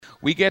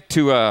we get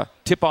to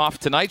tip off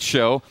tonight's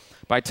show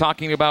by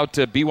talking about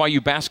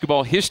BYU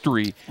basketball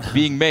history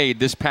being made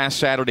this past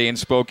Saturday in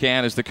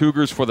Spokane as the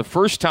Cougars, for the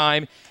first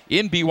time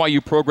in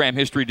BYU program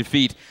history,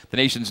 defeat the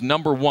nation's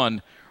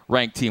 #1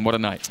 ranked team. What a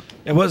night.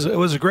 It was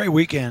a great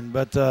weekend,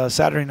 but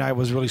Saturday night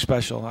was really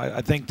special.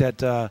 I think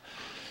that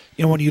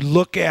when you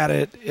look at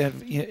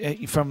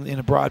it from in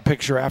a broad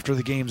picture after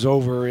the game's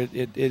over,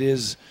 it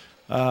is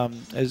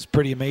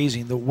pretty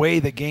amazing. The way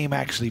the game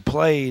actually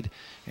played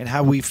and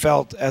how we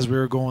felt as we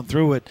were going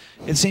through it,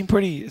 it seemed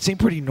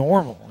pretty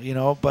normal,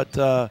 But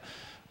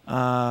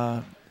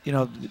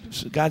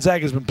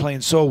Gonzaga's been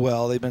playing so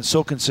well. They've been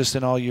so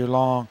consistent all year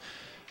long.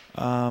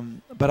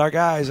 But our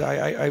guys,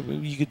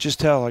 you could just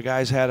tell our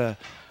guys had a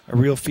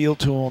real feel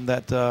to them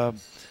that there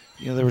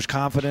was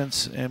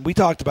confidence. And we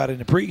talked about it in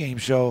the pregame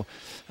show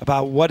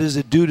about what does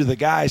it do to the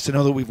guys to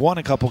know that we've won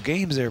a couple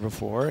games there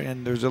before.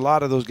 And there's a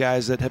lot of those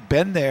guys that have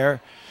been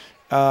there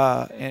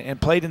and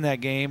played in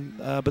that game.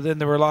 But then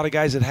there were a lot of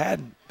guys that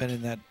hadn't been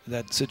in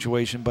that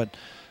situation. But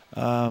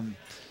there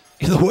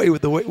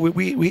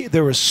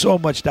was so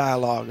much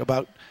dialogue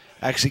about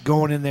actually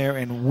going in there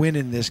and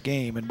winning this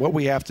game and what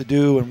we have to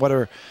do and what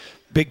are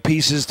big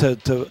pieces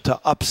to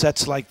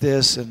upsets like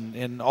this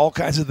and all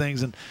kinds of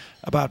things. And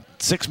about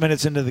 6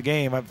 minutes into the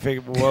game, I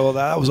figured, well,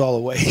 that was all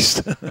a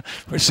waste.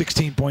 We're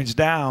 16 points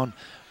down.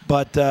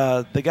 But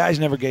the guys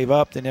never gave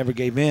up. They never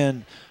gave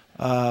in.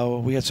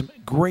 We had some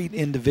great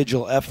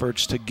individual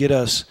efforts to get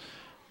us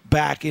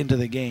back into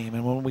the game.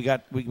 And when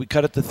we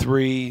cut it to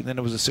 3, then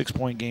it was a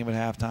 6-point game at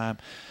halftime.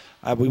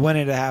 We went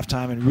into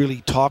halftime and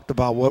really talked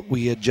about what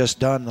we had just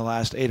done the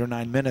last 8 or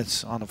 9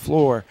 minutes on the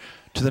floor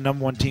to the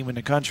 #1 team in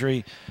the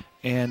country.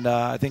 And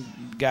I think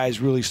guys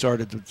really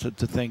started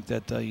to think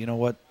that, you know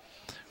what,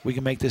 we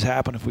can make this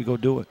happen if we go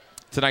do it.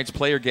 Tonight's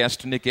player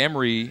guest, Nick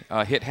Emery,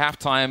 hit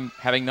halftime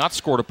having not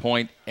scored a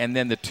point, and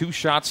then the 2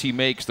 shots he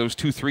makes, those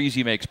 2 threes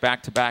he makes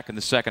back-to-back in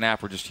the second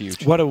half were just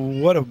huge. What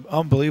an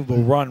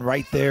unbelievable run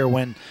right there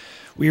when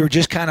we were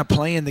just kind of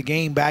playing the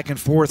game back and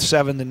forth,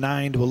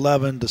 7-9 to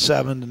 11 to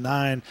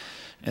 7-9.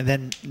 And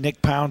then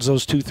Nick pounds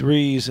those 2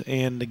 threes,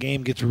 and the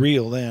game gets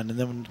real then. And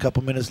then a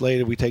couple minutes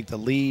later, we take the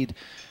lead.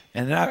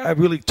 And I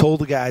really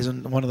told the guys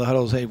in one of the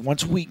huddles, hey,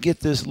 once we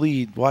get this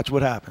lead, watch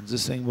what happens.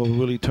 This thing will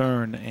really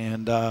turn.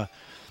 And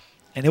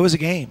it was a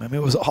game. I mean,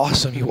 it was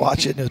awesome. You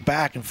watch it, and it was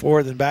back and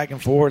forth and back and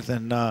forth.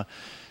 And,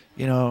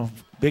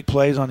 big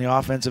plays on the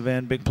offensive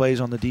end, big plays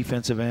on the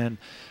defensive end.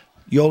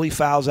 Yoli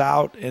fouls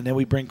out, and then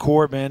we bring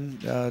Corb in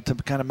to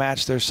kind of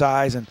match their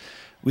size. And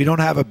we don't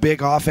have a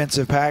big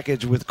offensive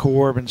package with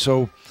Corb, and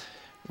so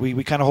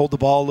we kind of hold the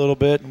ball a little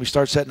bit, and we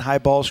start setting high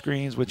ball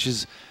screens, which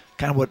is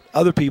kind of what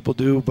other people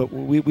do, but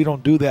we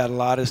don't do that a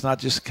lot. It's not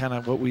just kind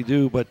of what we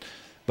do, but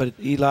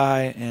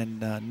Eli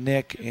and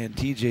Nick and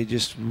TJ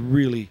just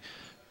really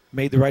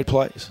made the right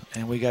plays,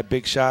 and we got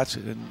big shots,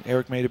 and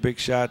Eric made a big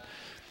shot.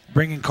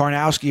 Bringing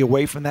Karnowski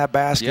away from that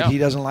basket, yeah. He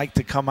doesn't like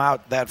to come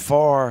out that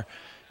far,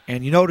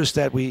 and you notice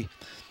that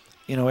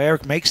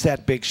Eric makes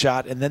that big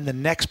shot, and then the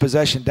next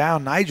possession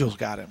down, Nigel's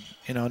got him.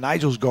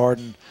 Nigel's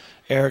guarding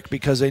Eric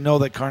because they know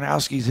that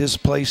Karnowski's his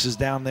place is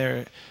down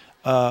there,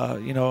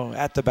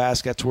 at the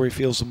basket. That's where he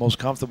feels the most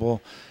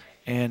comfortable.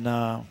 And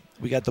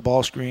we got the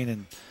ball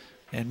screen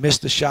and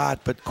missed the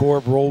shot, but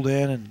Corb rolled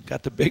in and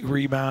got the big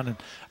rebound. And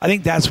I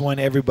think that's when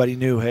everybody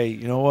knew, hey,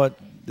 you know what?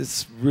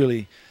 This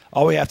really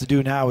all we have to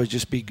do now is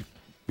just be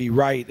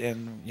right,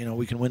 and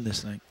we can win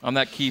this thing. On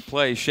that key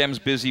play, Shem's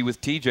busy with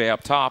TJ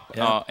up top,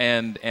 yeah.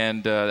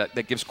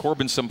 That gives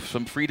Corbin some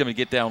freedom to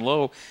get down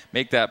low,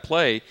 make that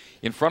play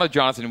in front of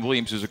Jonathan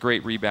Williams, who's a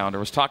great rebounder. I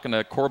was talking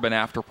to Corbin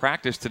after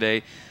practice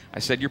today. I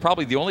said, "You're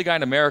probably the only guy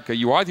in America.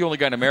 You are the only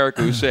guy in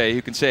America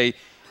who can say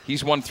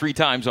he's won 3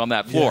 times on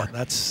that floor."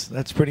 Yeah,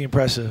 that's pretty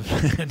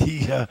impressive. And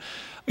he,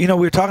 we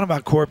were talking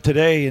about Corb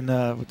today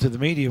to the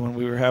media when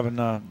we were having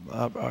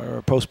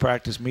our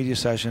post-practice media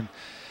session,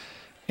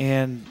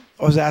 and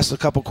I was asked a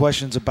couple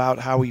questions about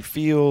how he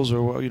feels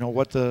or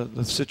what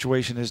the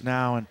situation is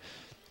now. And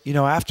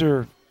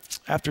after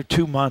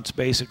 2 months,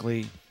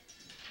 basically,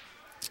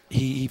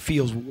 he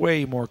feels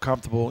way more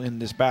comfortable in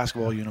this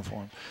basketball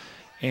uniform.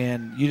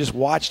 And you just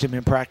watched him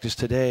in practice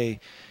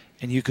today,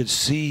 and you could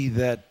see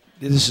that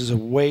this is a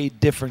way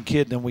different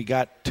kid than we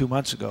got 2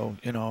 months ago.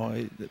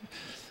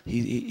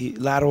 He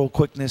lateral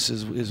quickness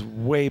is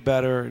way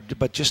better,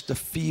 but just the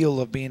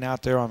feel of being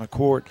out there on the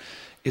court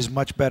is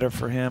much better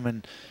for him.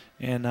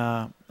 And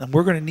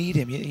we're going to need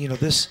him.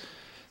 This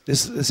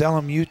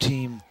LMU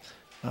team,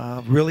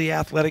 really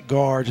athletic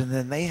guards, and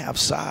then they have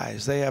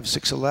size. They have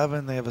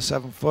 6'11". They have a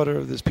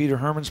 7-footer. This Peter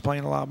Herman's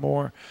playing a lot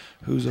more,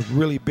 who's a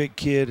really big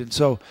kid. And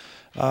so,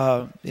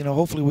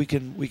 hopefully we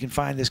can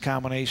find this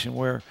combination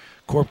where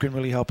Corb can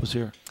really help us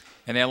here.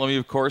 And LMU,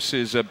 of course,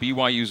 is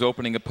BYU's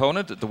opening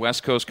opponent at the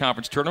West Coast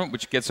Conference Tournament,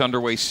 which gets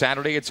underway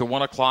Saturday. It's a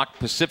 1 o'clock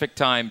Pacific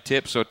time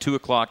tip, so 2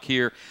 o'clock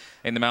here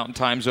in the Mountain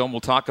Time Zone.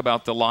 We'll talk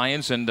about the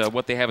Lions and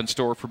what they have in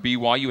store for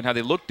BYU and how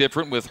they look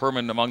different, with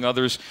Herman, among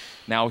others,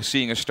 now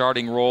seeing a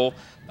starting role.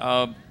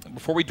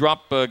 Before we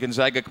drop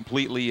Gonzaga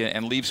completely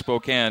and leave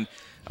Spokane,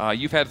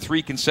 You've had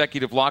 3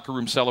 consecutive locker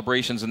room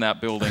celebrations in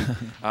that building.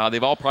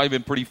 They've all probably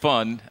been pretty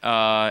fun,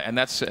 and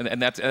that's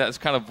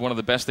kind of one of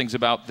the best things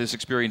about this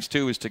experience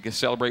too, is to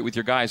celebrate with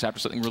your guys after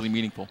something really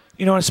meaningful.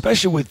 You know,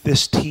 especially with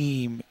this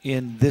team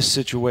in this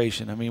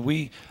situation. I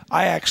mean,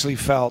 I actually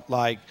felt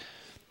like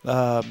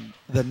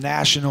the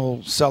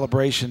national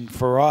celebration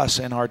for us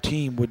and our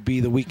team would be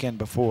the weekend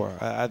before.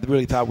 I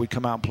really thought we'd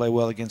come out and play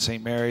well against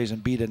St. Mary's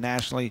and beat a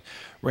nationally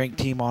ranked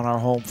team on our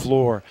home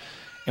floor.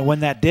 And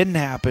when that didn't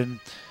happen,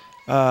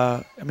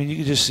 I mean, you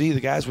could just see the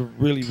guys were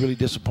really, really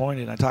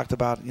disappointed. I talked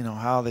about, you know,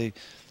 how they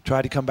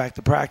tried to come back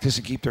to practice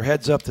and keep their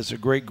heads up. That's a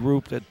great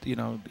group that, you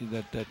know,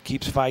 that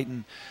keeps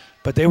fighting.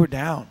 But they were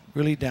down,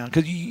 really down.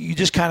 Because you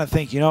just kind of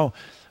think, you know,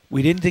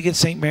 we didn't get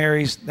St.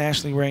 Mary's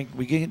nationally ranked.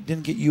 We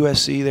didn't get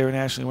USC. They were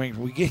nationally ranked.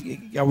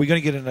 Are we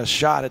going to get a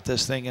shot at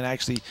this thing and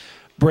actually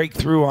break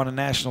through on a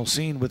national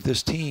scene with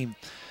this team?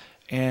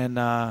 And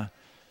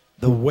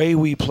the way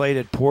we played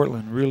at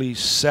Portland really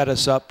set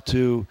us up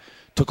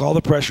took all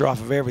the pressure off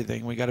of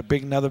everything. We got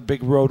another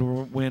big road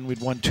win. We'd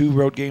won 2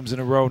 road games in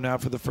a row now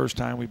for the first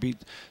time. We beat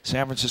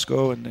San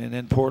Francisco and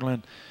then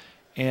Portland.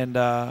 And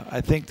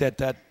I think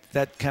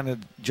that kind of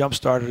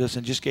jump-started us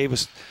and just gave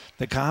us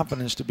the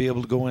confidence to be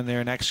able to go in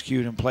there and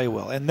execute and play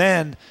well. And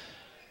then,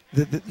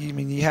 I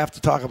mean, you have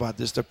to talk about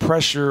this, the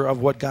pressure of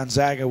what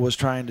Gonzaga was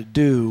trying to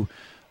do.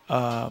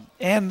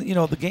 And, you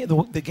know,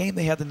 the game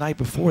they had the night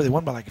before, they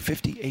won by like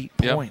 58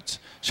 points.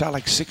 Shot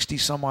like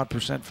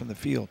 60-some-odd% from the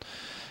field.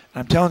 And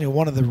I'm telling you,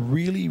 one of the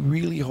really,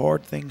 really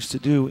hard things to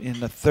do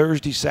in the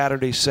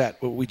Thursday-Saturday set,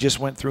 what we just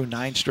went through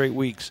 9 straight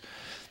weeks,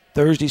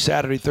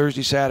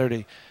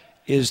 Thursday-Saturday,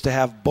 is to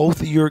have both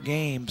of your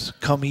games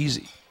come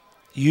easy.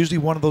 Usually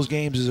one of those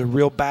games is a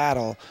real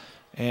battle,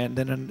 and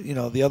then, you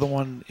know, the other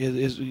one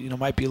is you know,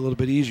 might be a little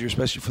bit easier,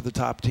 especially for the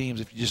top teams.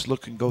 If you just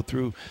look and go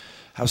through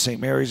how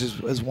St. Mary's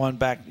has won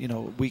back, you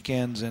know,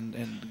 weekends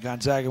and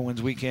Gonzaga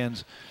wins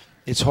weekends,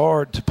 it's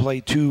hard to play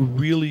 2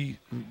 really,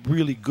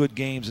 really good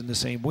games in the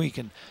same week.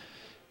 And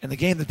the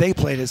game that they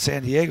played at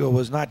San Diego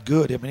was not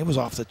good. I mean, it was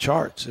off the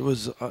charts. It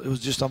was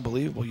just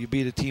unbelievable. You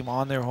beat a team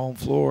on their home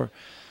floor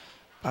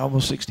by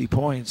almost 60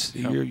 points.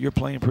 You're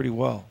playing pretty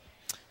well.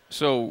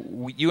 So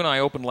you and I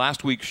opened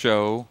last week's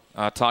show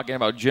talking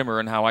about Jimmer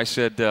and how I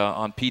said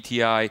on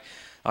PTI,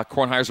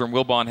 Kornheiser and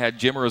Wilbon had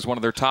Jimmer as one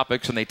of their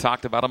topics, and they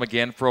talked about him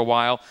again for a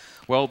while.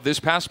 Well, this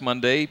past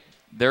Monday,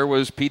 there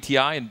was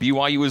PTI and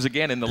BYU was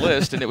again in the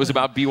list, and it was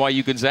about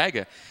BYU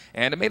Gonzaga.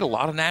 And it made a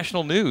lot of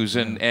national news.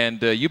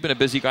 And you've been a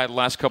busy guy the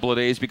last couple of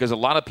days because a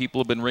lot of people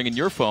have been ringing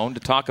your phone to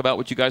talk about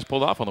what you guys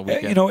pulled off on the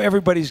weekend. You know,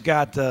 everybody's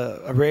got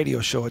a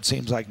radio show, it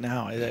seems like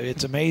now.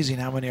 It's amazing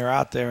how many are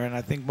out there. And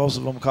I think most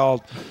of them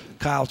called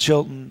Kyle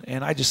Chilton.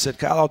 And I just said,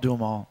 Kyle, I'll do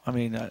them all. I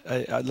mean,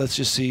 let's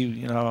just see.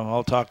 You know,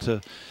 I'll talk to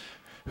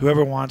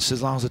whoever wants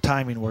as long as the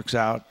timing works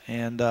out.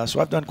 And so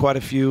I've done quite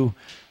a few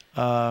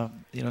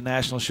you know,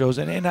 national shows,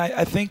 and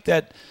I think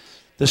that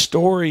the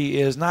story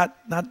is not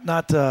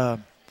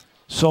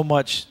so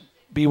much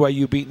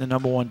BYU beating the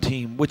number 1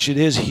 team, which it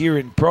is here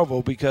in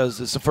Provo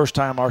because it's the first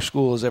time our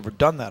school has ever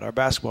done that, our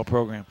basketball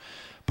program.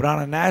 But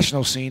on a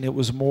national scene, it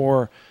was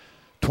more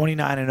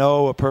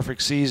 29-0, a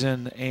perfect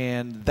season,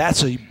 and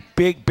that's a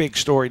big, big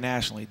story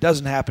nationally. It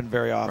doesn't happen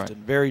very often.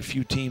 Right. Very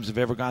few teams have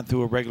ever gone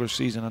through a regular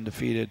season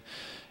undefeated,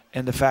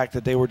 and the fact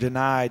that they were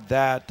denied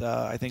that,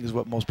 I think, is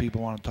what most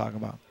people want to talk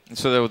about.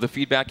 So the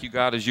feedback you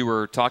got as you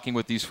were talking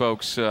with these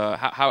folks,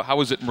 how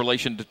was it in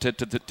relation to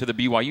the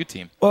BYU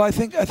team? Well, I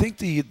think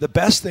the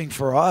best thing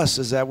for us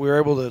is that we were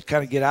able to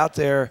kind of get out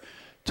there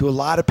to a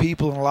lot of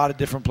people in a lot of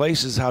different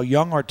places, how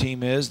young our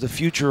team is, the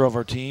future of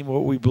our team,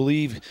 what we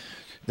believe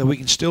that we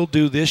can still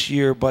do this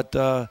year, but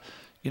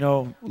you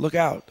know, look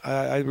out.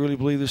 I really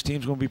believe this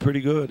team's going to be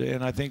pretty good,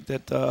 and I think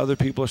that other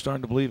people are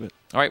starting to believe it.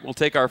 All right, we'll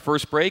take our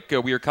first break.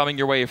 We are coming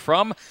your way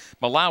from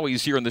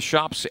Malawi's here in the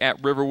shops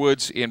at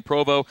Riverwoods in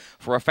Provo.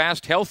 For a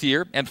fast,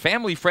 healthier, and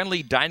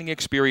family-friendly dining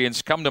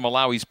experience, come to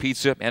Malawi's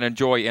Pizza and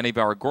enjoy any of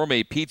our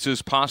gourmet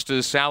pizzas,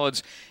 pastas,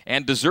 salads,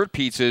 and dessert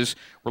pizzas.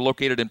 We're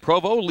located in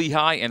Provo,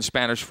 Lehigh, and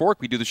Spanish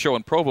Fork. We do the show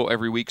in Provo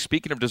every week.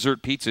 Speaking of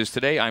dessert pizzas,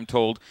 today I'm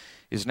told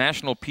is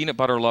National Peanut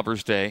Butter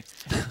Lovers Day.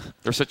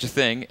 There's such a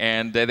thing.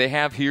 And they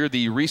have here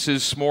the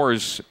Reese's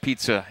S'mores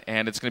Pizza,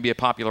 and it's going to be a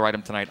popular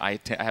item tonight, I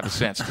have a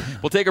sense.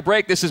 We'll take a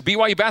break. This is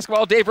BYU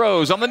Basketball. Dave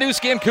Rose on the new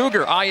Skin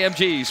Cougar,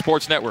 IMG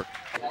Sports Network.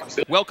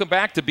 Welcome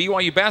back to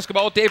BYU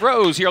Basketball. Dave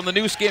Rose here on the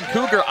new Skin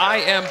Cougar,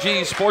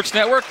 IMG Sports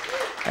Network.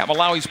 At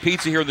Malawi's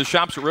Pizza here in the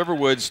shops at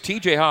Riverwoods.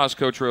 TJ Haas,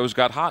 Coach Rose,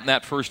 got hot in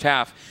that first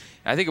half.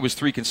 I think it was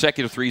 3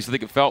 consecutive threes. I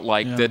think it felt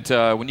like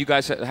that when you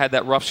guys had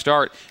that rough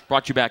start,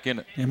 brought you back in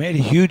it. He made a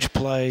huge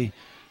play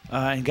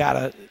and got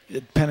a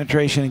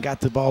penetration and got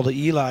the ball to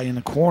Eli in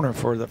the corner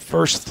for the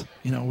first.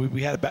 You know,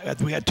 we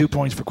had 2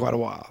 points for quite a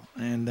while,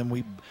 and then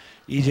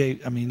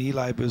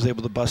Eli was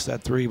able to bust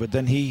that 3, but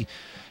then he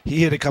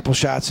hit a couple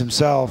shots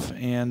himself,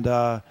 and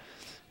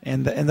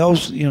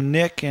those, you know,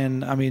 Nick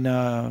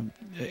and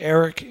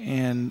Eric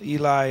and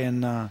Eli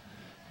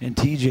and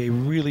TJ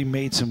really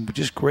made some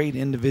just great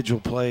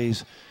individual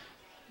plays.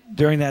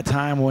 during that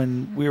time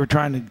when we were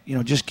trying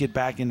to, just get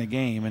back in the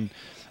game. And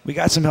we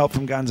got some help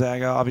from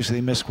Gonzaga. Obviously,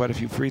 they missed quite a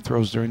few free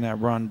throws during that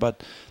run.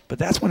 But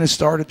that's when it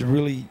started to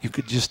really, you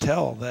could just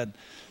tell that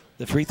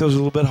the free throws are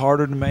a little bit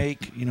harder to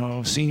make.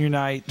 Senior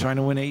night, trying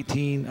to win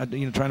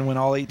 18, trying to win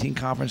all 18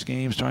 conference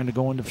games, trying to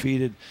go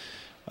undefeated.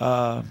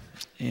 I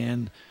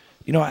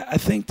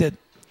think that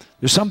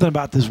there's something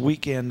about this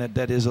weekend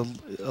that is a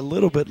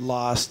little bit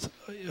lost,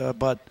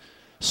 but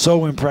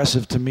so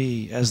impressive to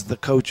me as the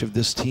coach of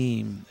this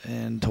team,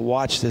 and to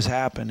watch this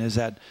happen is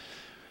that,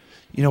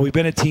 we've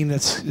been a team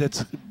that's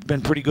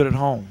been pretty good at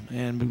home,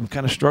 and we've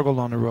kind of struggled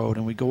on the road,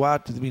 and we go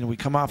out to, we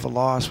come off a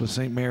loss with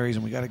St. Mary's,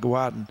 and we got to go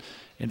out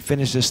and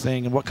finish this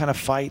thing, and what kind of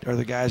fight are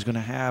the guys going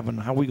to have, and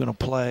how are we going to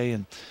play,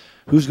 and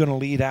who's going to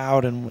lead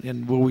out,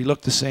 and will we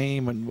look the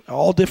same, and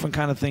all different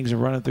kind of things are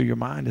running through your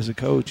mind as a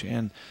coach.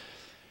 And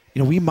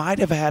we might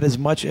have had as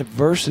much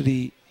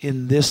adversity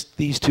in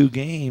these two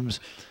games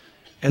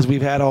as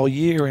we've had all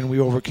year, and we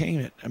overcame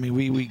it. I mean,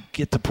 we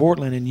get to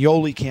Portland, and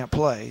Yoli can't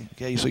play.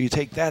 Okay, so you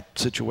take that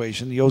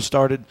situation. Yoli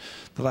started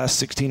the last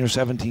 16 or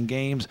 17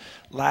 games.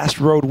 Last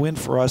road win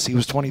for us, he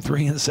was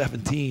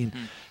 23-17,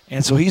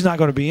 and so he's not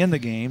going to be in the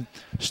game.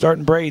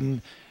 Starting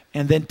Braden,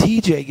 and then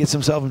TJ gets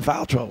himself in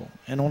foul trouble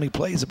and only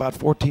plays about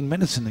 14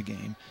 minutes in the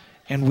game,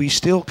 and we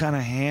still kind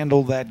of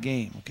handled that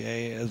game,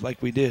 okay,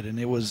 like we did. And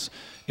it was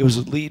a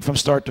lead from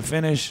start to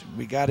finish.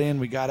 We got in,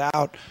 we got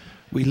out.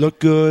 We looked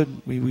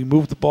good. We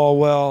moved the ball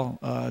well.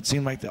 It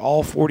seemed like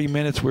all 40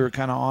 minutes we were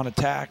kind of on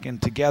attack and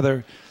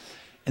together.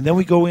 And then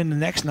we go in the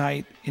next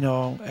night,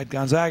 at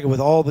Gonzaga with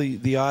all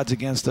the odds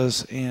against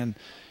us. And,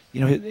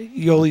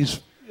 Yoli's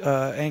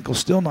ankle's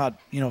still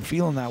not,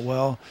 feeling that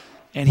well.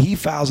 And he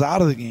fouls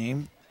out of the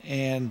game.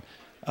 And,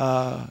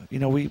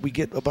 we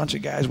get a bunch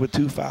of guys with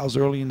 2 fouls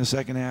early in the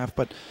second half.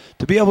 But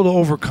to be able to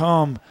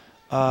overcome,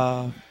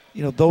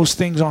 those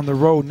things on the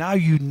road, now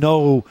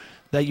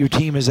that your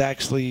team is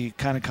actually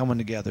kind of coming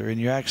together,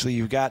 and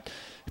you've got,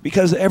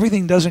 because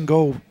everything doesn't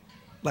go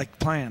like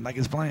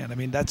it's planned. I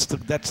mean, that's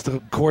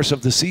the course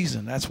of the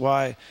season. That's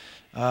why,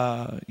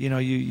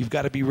 you've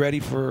got to be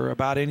ready for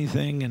about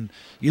anything. And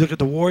you look at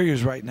the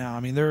Warriors right now. I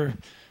mean, you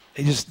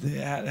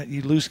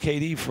lose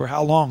KD for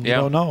how long? You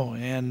don't know,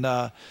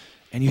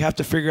 and you have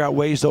to figure out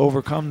ways to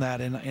overcome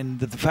that. And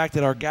the fact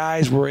that our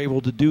guys were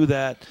able to do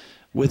that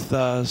with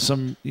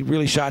some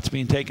really shots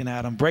being taken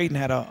at them. Braden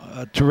had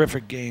a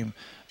terrific game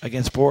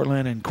against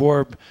Portland, and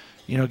Corb,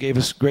 gave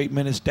us great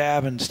minutes.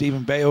 Dav and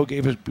Stephen Bayo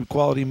gave us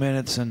quality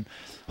minutes, and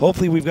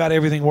hopefully we've got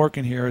everything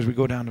working here as we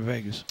go down to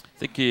Vegas. I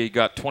think he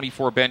got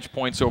 24 bench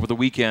points over the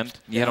weekend.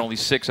 He had only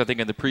 6, I think,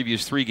 in the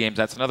previous 3 games.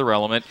 That's another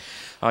element.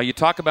 You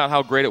talk about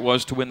how great it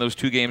was to win those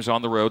 2 games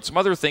on the road. Some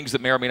other things that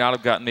may or may not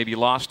have gotten maybe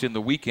lost in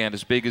the weekend,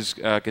 as big as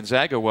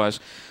Gonzaga was.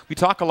 We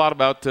talk a lot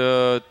about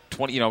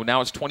 20. Now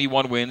it's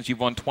 21 wins.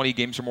 You've won 20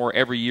 games or more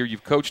every year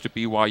you've coached at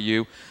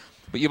BYU.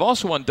 But you've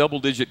also won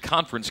double-digit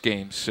conference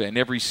games in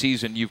every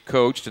season you've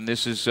coached, and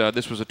this was a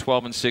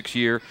 12-6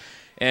 year.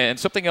 And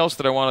something else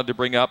that I wanted to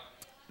bring up,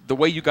 the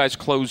way you guys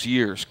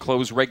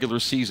close regular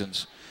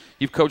seasons.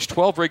 You've coached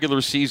 12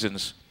 regular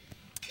seasons,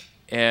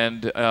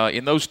 and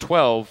in those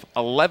 12,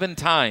 11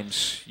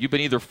 times you've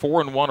been either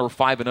 4-1 or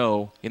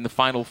 5-0 in the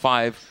final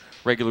 5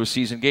 regular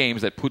season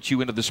games that put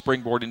you into the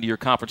springboard into your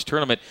conference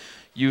tournament.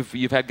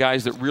 You've had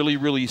guys that really,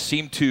 really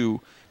seem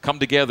to come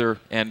together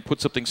and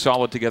put something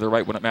solid together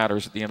right when it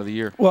matters at the end of the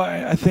year. Well,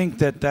 I think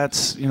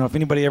that's, if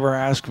anybody ever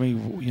asked me,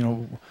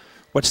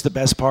 what's the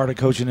best part of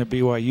coaching at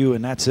BYU,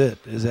 and that's it,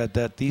 is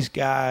that these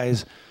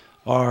guys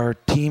are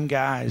team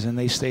guys, and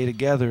they stay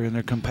together, and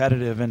they're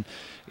competitive. And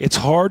it's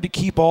hard to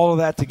keep all of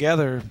that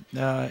together in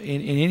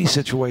any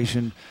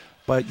situation,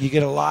 but you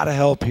get a lot of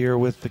help here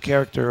with the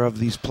character of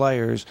these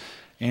players,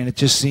 and it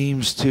just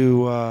seems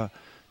to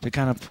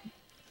kind of –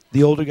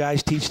 the older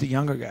guys teach the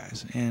younger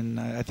guys, and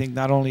I think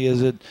not only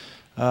is it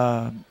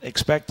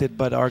expected,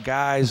 but our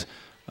guys,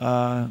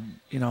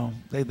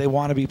 they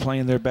want to be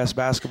playing their best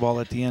basketball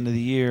at the end of the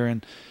year,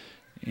 and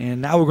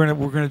now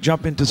we're gonna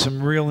jump into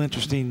some real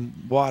interesting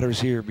waters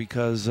here,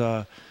 because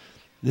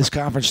this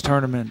conference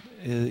tournament,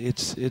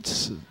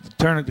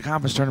 the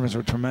conference tournaments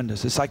are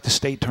tremendous. It's like the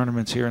state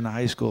tournaments here in the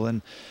high school,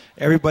 and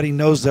everybody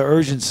knows the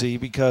urgency,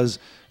 because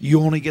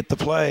you only get to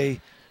play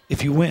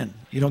if you win.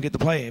 You don't get to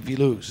play if you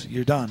lose.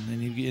 You're done,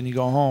 and you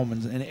go home,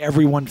 and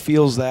everyone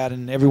feels that,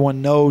 and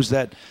everyone knows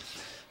that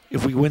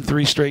if we win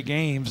 3 straight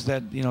games,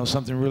 that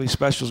something really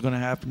special is going to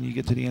happen. You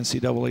get to the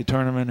NCAA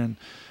tournament,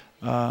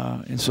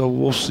 and so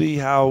we'll see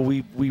how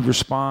we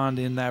respond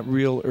in that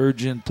real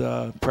urgent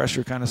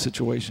pressure kind of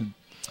situation.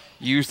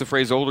 You used the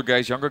phrase older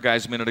guys, younger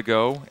guys a minute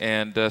ago,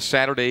 and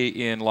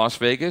Saturday in Las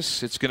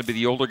Vegas, it's going to be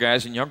the older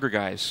guys and younger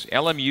guys.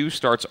 LMU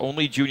starts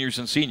only juniors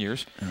and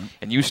seniors,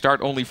 and you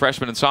start only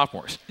freshmen and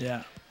sophomores.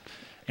 Yeah.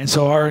 And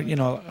so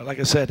like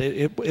I said,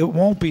 it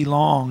won't be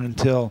long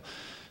until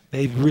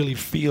they really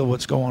feel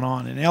what's going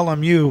on. And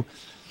LMU,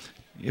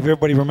 if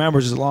everybody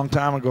remembers, is a long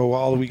time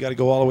ago. We got to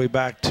go all the way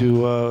back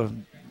to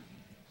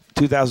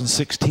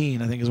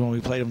 2016, I think, is when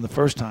we played them the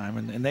first time,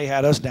 and they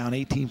had us down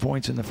 18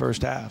 points in the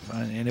first half,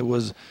 and it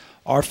was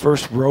our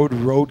first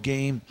road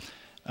game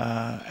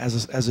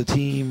as a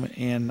team,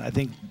 and I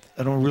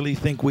don't really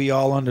think we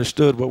all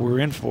understood what we were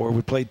in for.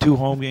 We played 2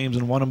 home games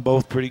and won them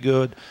both pretty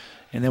good,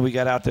 and then we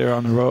got out there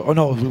on the road. Oh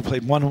no, we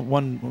played one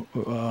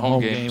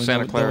home game,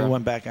 Santa and Clara. then we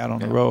went back out on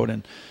the road,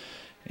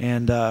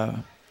 and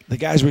the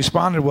guys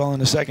responded well in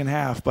the second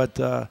half,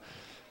 but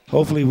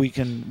hopefully we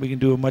can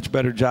do a much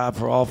better job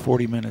for all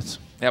 40 minutes.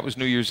 That was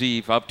New Year's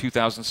Eve of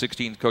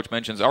 2016, Coach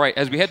mentions. All right,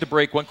 as we head to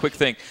break, one quick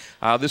thing.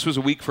 This was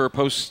a week for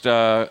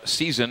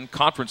post-season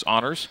conference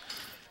honors.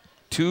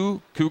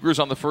 2 Cougars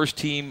on the first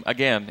team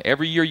again.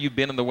 Every year you've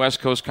been in the West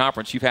Coast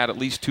Conference, you've had at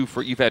least 2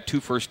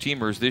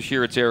 first-teamers. This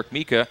year it's Eric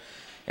Mika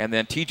and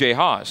then TJ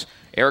Haas.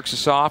 Eric's a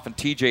soph and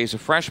TJ is a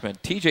freshman.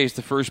 TJ is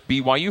the first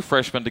BYU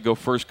freshman to go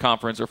first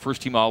conference or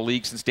first-team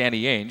All-League since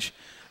Danny Ainge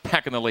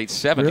back in the late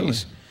 70s. Really?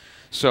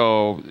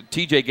 So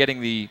TJ getting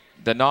the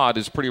nod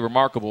is pretty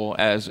remarkable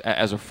as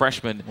a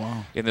freshman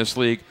in this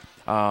league.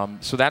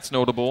 So that's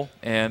notable.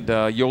 And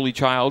Yoli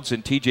Childs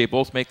and TJ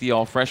both make the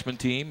all-freshman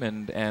team.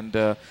 And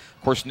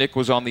of course, Nick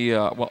was on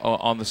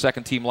the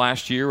second team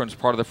last year and was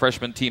part of the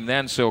freshman team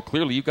then. So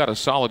clearly you've got a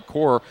solid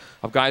core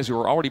of guys who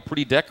are already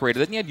pretty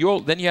decorated.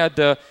 Then you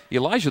had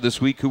Elijah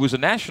this week, who was a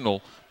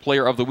national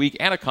player of the week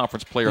and a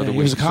conference player of the week.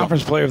 He was a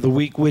conference player of the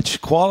week,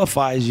 which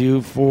qualifies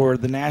you for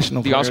the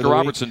national player Oscar of the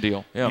Robertson week.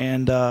 deal. Yeah.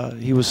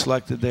 And he was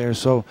selected there.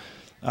 So,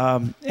 we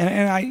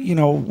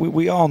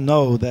all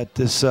know that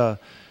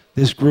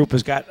this group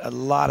has got a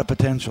lot of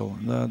potential.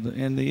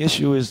 And the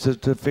issue is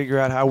to figure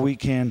out how we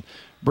can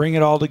bring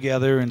it all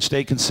together and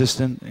stay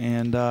consistent.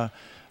 And I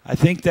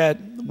think that,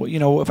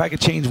 if I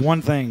could change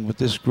one thing with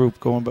this group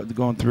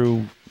going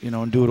through,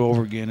 and do it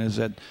over again, is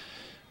that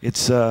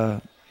it's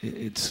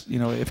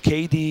if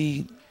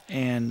KD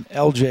and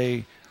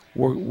LJ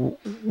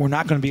were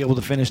not going to be able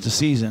to finish the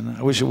season,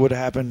 I wish it would have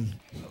happened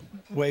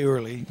way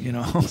early,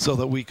 so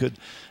that we could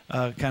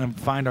kind of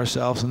find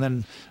ourselves. And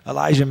then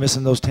Elijah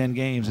missing those 10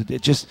 games,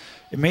 it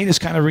made us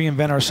kind of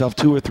reinvent ourselves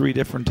 2 or 3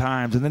 different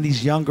times. And then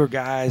these younger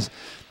guys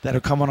that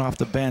are coming off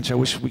the bench, I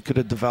wish we could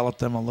have developed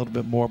them a little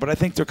bit more. But I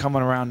think they're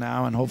coming around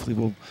now, and hopefully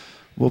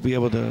we'll be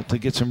able to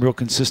get some real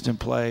consistent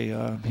play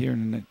here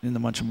in the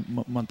month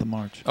of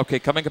March. Okay,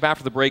 coming up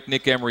after the break,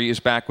 Nick Emery is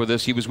back with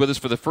us. He was with us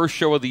for the first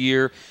show of the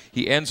year.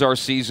 He ends our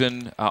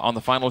season on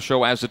the final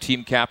show as the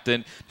team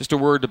captain. Just a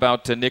word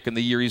about Nick and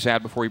the year he's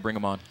had before we bring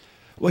him on.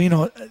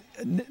 Well,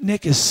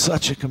 Nick is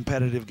such a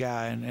competitive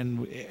guy,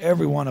 and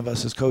every one of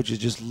us as coaches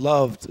just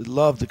love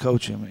to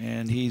coach him.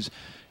 And he's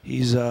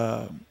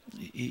a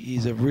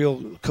real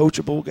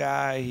coachable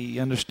guy. He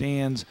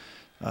understands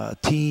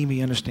team.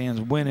 He understands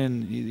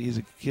winning. He's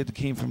a kid that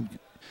came from,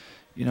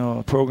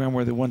 a program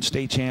where they won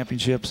state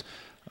championships,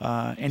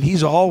 and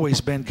he's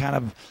always been kind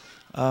of,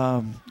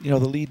 the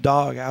lead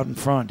dog out in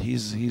front.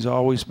 He's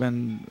always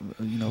been,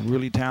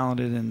 really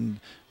talented and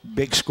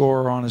big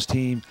scorer on his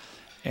team.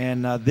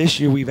 And this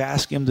year we've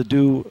asked him to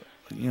do,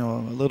 a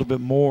little bit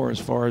more as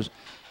far as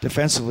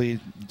defensively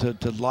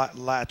to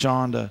latch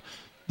on to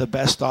the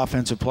best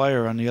offensive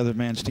player on the other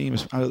man's team,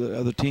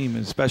 other team,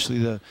 especially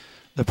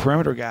the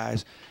perimeter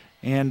guys.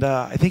 And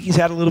I think he's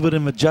had a little bit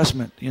of an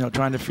adjustment,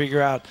 trying to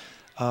figure out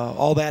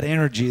all that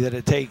energy that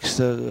it takes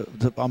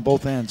on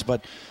both ends.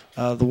 But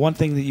the one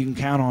thing that you can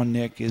count on,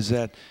 Nick, is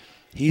that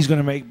he's going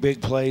to make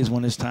big plays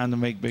when it's time to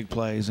make big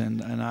plays.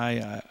 And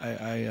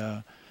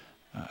I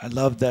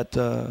love that,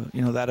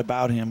 that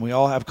about him. We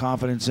all have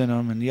confidence in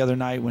him. And the other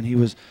night when he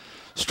was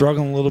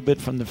struggling a little bit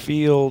from the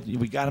field,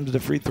 we got him to the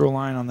free throw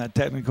line on that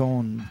technical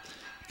and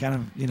kind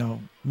of,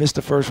 missed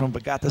the first one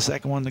but got the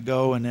second one to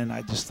go. And then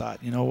I just thought,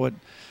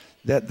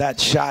 that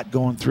shot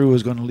going through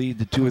is going to lead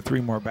to 2 or 3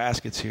 more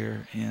baskets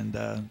here. And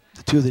the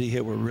 2 that he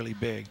hit were really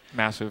big.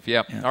 Massive,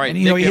 yeah. Yeah. All right. And,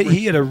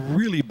 he had a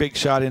really big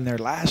shot in there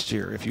last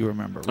year, if you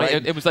remember.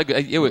 Right? It was like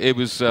it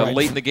was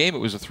late in the game. It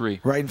was a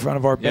 3. Right in front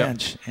of our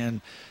bench. And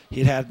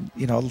he'd had,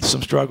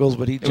 some struggles,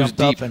 but he jumped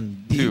up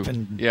and deep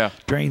and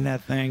drained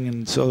that thing.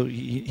 And so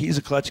he's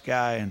a clutch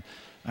guy, and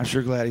I'm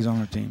sure glad he's on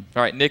our team.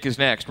 All right, Nick is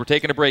next. We're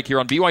taking a break here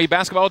on BYU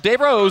Basketball.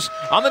 Dave Rose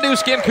on the new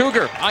Skin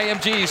Cougar.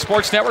 IMG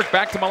Sports Network.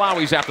 Back to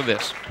Malawi's after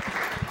this.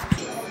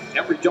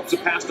 Emery jumps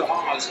it past to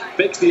Haas,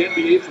 fakes the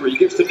NBA 3,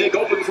 gives to Nick,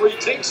 open 3,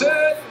 takes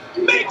it,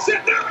 makes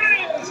it, there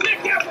it is! Nick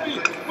Emery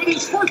with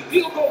his first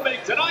field goal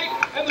make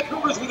tonight, and the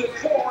Cougars within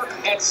 4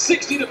 at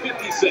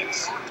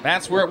 60-56.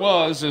 That's where it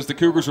was as the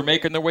Cougars were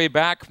making their way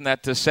back from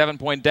that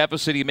 7-point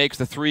deficit. He makes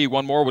the 3.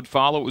 One more would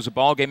follow. It was a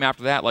ball game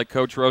after that, like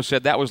Coach Rose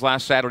said. That was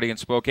last Saturday in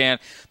Spokane.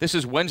 This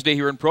is Wednesday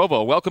here in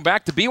Provo. Welcome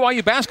back to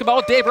BYU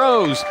Basketball. Dave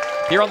Rose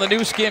here on the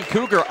new Skin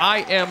Cougar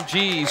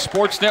IMG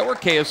Sports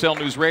Network, KSL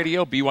News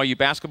Radio, BYU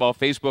Basketball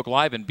Facebook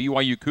Live, and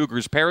BYU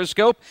Cougars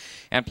Periscope.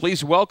 And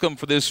please welcome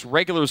for this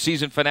regular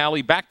season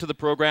finale back to the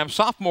program,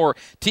 sophomore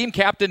team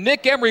captain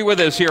Nick Emery with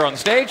us here on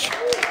stage.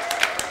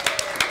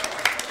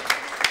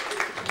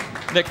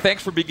 Nick,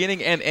 thanks for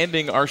beginning and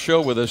ending our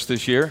show with us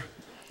this year.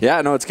 Yeah,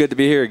 no, it's good to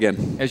be here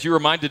again. As you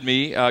reminded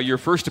me, your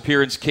first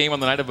appearance came on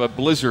the night of a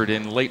blizzard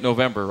in late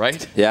November,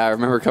 right? Yeah, I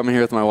remember coming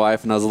here with my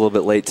wife, and I was a little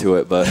bit late to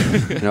it, but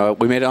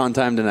we made it on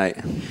time tonight.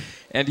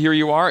 And here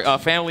you are,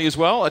 family as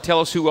well.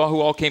 Tell us who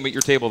all came at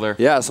your table there.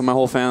 Yeah, so my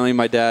whole family,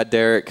 my dad,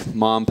 Derek,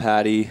 mom,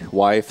 Patty,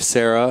 wife,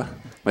 Sarah,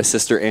 my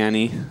sister,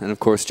 Annie, and, of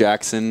course,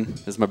 Jackson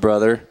is my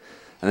brother.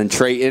 And then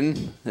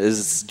Trayton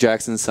is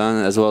Jackson's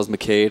son, as well as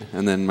McCade,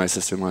 and then my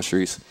sister-in-law,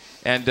 Sharice.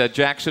 And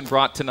Jackson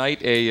brought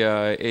tonight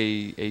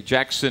a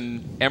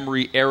Jackson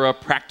Emery era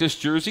practice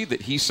jersey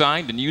that he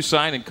signed and you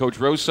signed and Coach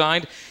Rose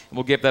signed. And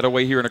we'll give that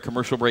away here in a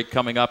commercial break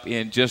coming up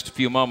in just a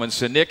few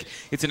moments. And Nick,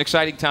 it's an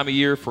exciting time of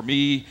year for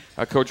me,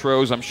 Coach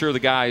Rose. I'm sure the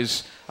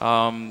guys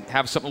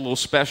have something a little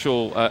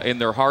special in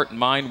their heart and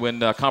mind when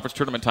conference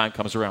tournament time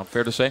comes around.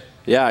 Fair to say?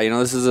 Yeah,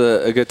 this is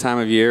a good time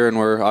of year, and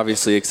we're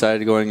obviously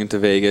excited going into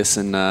Vegas.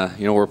 And,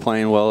 we're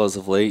playing well as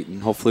of late,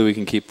 and hopefully we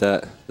can keep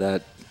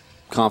that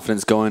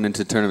confidence going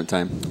into tournament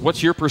time.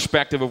 What's your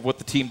perspective of what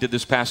the team did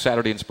this past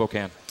Saturday in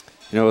Spokane?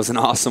 It was an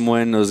awesome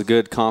win. It was a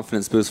good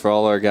confidence boost for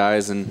all our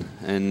guys, and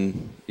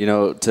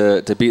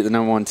to beat the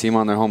 #1 team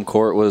on their home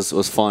court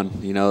was fun.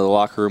 The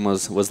locker room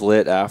was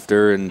lit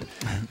after, and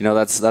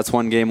that's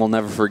one game we'll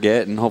never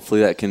forget, and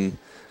hopefully that can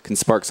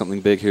spark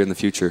something big here in the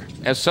future.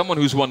 As someone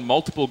who's won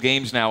multiple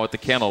games now at the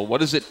Kennel, what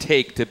does it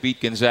take to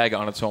beat Gonzaga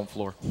on its home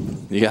floor?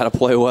 You got to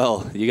play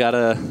well. You got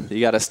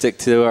to stick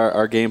to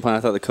our game plan. I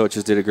thought the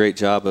coaches did a great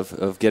job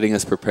of getting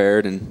us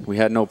prepared, and we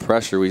had no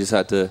pressure. We just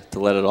had to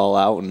let it all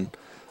out, and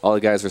all the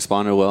guys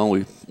responded well,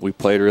 and we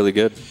played really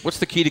good. What's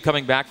the key to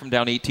coming back from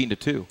down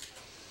 18-2?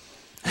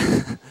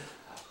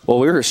 Well,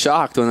 we were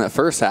shocked when that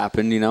first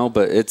happened,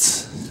 but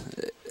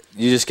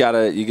you just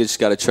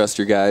gotta trust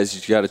your guys.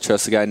 You gotta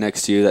trust the guy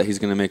next to you that he's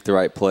gonna make the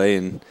right play,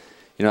 and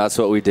that's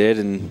what we did.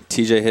 And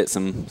TJ hit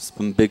some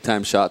big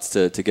time shots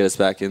to get us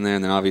back in there,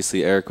 and then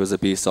obviously Eric was a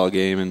beast all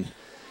game, and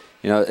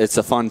it's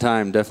a fun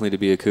time definitely to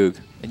be a Coug.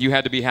 And you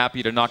had to be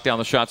happy to knock down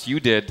the shots you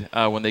did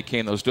when they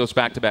came, those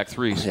back-to-back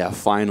threes. Yeah,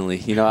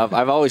 finally.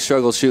 I've always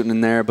struggled shooting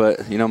in there,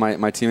 but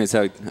my teammates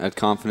had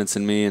confidence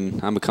in me,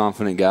 and I'm a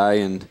confident guy,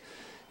 and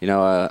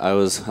I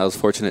was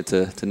fortunate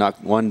to knock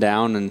one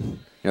down,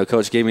 and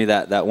Coach gave me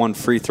that one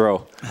free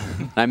throw.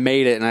 I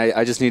made it, and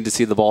I just needed to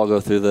see the ball go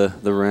through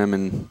the rim,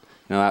 and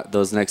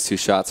those next two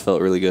shots felt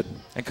really good.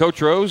 And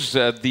Coach Rose,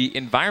 the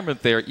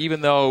environment there,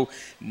 even though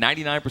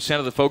 99%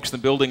 of the folks in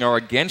the building are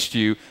against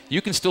you,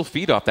 you can still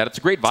feed off that. It's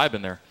a great vibe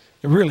in there.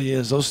 It really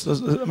is.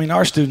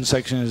 Our student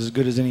section is as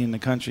good as any in the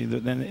country.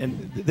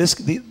 And this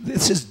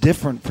is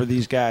different for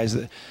these guys.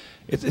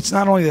 It's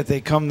not only that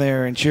they come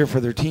there and cheer for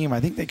their team. I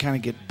think they kind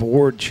of get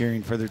bored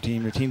cheering for their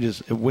team. Their team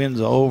just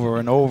wins over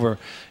and over,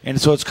 and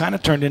so it's kind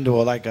of turned into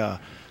like a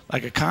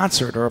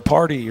concert or a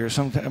party or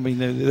something.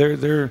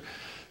 They're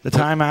the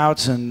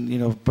timeouts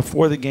and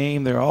before the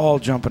game they're all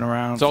jumping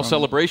around. It's all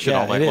celebration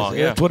all night long.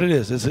 Yeah, that's what it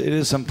is. It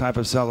is some type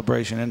of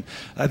celebration, and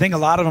I think a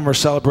lot of them are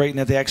celebrating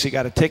that they actually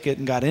got a ticket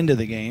and got into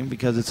the game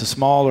because it's a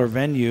smaller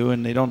venue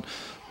and it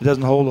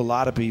doesn't hold a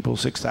lot of people,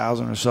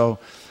 6,000 or so.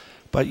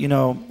 But,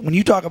 when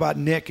you talk about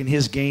Nick and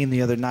his game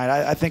the other night,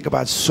 I think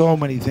about so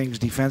many things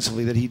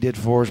defensively that he did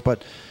for us.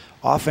 But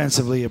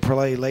offensively, a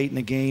play late in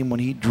the game when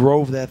he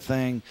drove that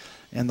thing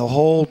and the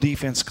whole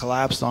defense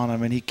collapsed on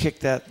him and he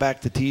kicked that back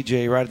to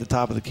TJ right at the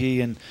top of the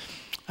key. And,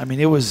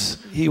 he was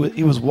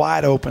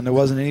wide open. There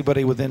wasn't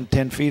anybody within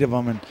 10 feet of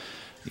him. And,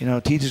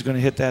 TJ's going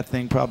to hit that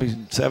thing probably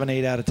 7,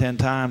 8 out of 10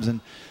 times. And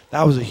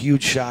that was a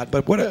huge shot.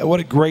 But what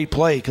a great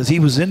play because he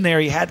was in there.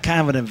 He had kind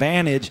of an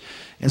advantage.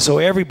 And so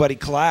everybody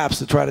collapsed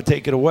to try to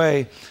take it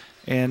away.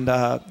 And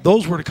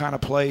those were the kind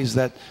of plays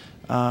that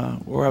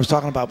where I was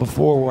talking about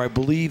before where I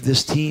believe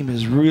this team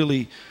is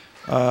really,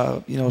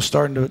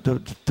 starting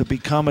to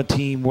become a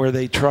team where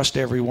they trust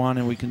everyone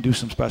and we can do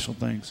some special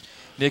things.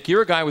 Nick,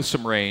 you're a guy with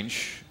some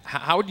range.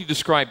 How would you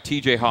describe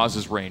TJ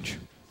Haas's range?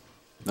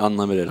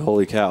 Unlimited.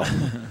 Holy cow.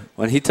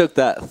 When he took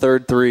that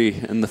third three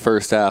in the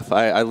first half,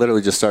 I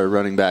literally just started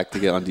running back to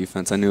get on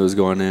defense. I knew it was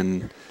going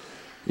in.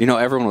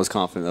 Everyone was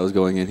confident that was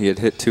going in. He had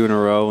hit 2 in a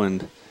row,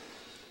 and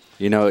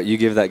you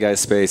give that guy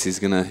space, he's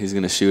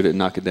gonna shoot it and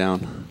knock it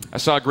down. I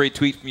saw a great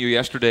tweet from you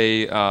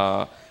yesterday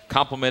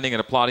complimenting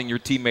and applauding your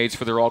teammates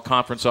for their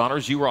all-conference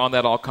honors. You were on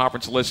that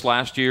all-conference list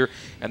last year,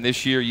 and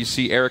this year you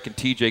see Eric and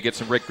TJ get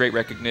some great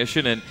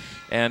recognition.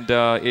 And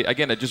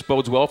it just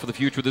bodes well for the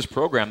future of this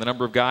program, the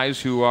number of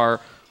guys who are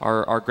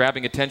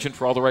grabbing attention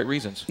for all the right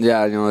reasons.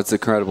 Yeah, it's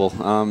incredible.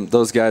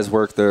 Those guys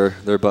work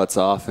their butts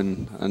off,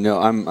 and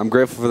I'm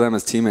grateful for them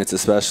as teammates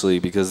especially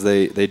because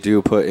they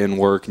do put in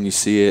work, and you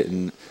see it,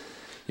 and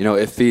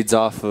it feeds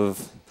off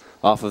of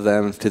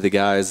them to the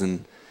guys,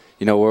 and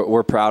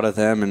we're proud of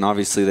them, and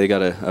obviously they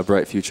got a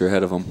bright future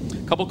ahead of them.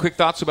 A couple quick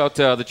thoughts about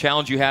the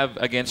challenge you have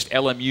against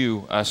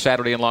LMU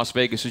Saturday in Las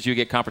Vegas as you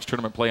get conference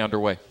tournament play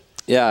underway.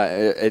 Yeah,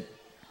 it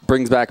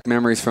brings back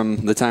memories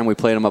from the time we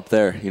played them up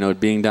there.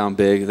 Being down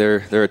big,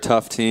 they're a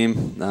tough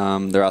team.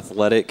 They're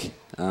athletic,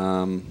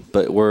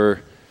 but we're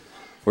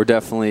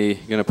definitely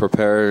going to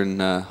prepare, and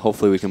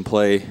hopefully we can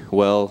play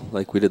well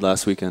like we did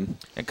last weekend.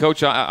 And,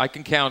 Coach, I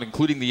can count,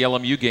 including the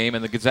LMU game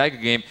and the Gonzaga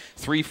game,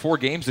 3-4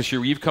 games this year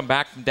where you've come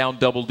back from down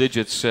double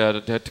digits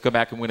to come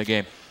back and win a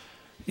game.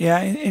 Yeah,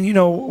 and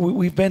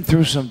we've been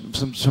through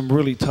some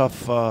really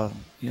tough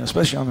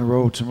especially on the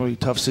road, some really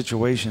tough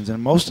situations.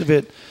 And most of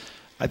it,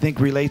 I think,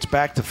 relates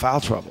back to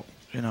foul trouble.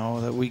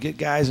 That we get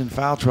guys in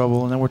foul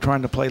trouble, and then we're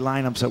trying to play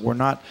lineups that we're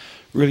not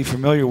really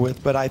familiar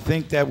with. But I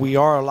think that we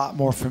are a lot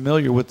more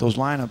familiar with those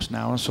lineups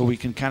now, and so we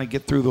can kind of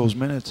get through those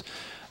minutes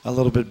a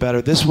little bit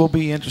better. This will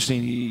be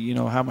interesting.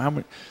 How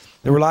many.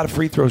 There were a lot of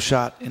free throws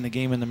shot in the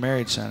game in the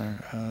Marriott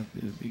Center.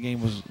 The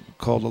game was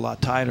called a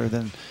lot tighter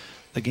than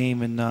the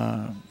game in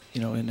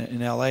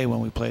LA when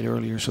we played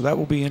earlier. So that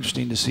will be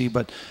interesting to see.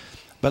 But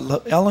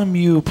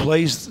LMU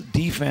plays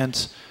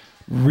defense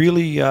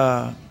really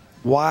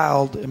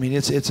wild. I mean,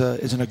 it's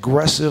an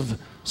aggressive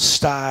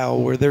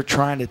style where they're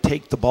trying to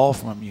take the ball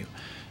from you.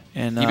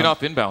 And even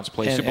off inbounds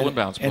plays, simple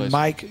inbounds plays.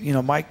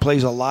 And Mike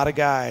plays a lot of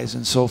guys,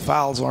 and so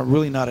fouls are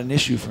really not an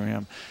issue for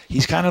him.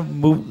 He's kind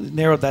of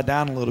narrowed that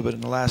down a little bit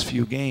in the last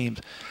few games,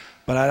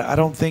 but I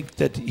don't think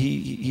that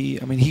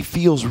he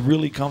feels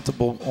really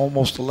comfortable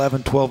almost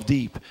 11, 12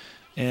 deep.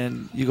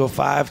 And you go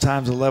 5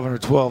 times 11 or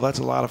 12, that's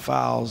a lot of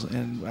fouls,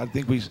 and I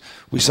think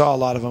we saw a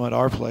lot of them at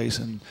our place.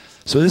 And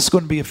so this is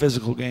going to be a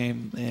physical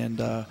game,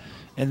 and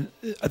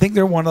I think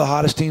they're one of the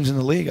hottest teams in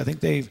the league. I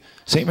think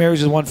St. Mary's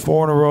has won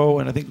 4 in a row,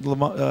 and I think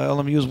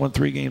LMU has won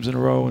 3 games in a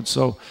row. And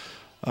so,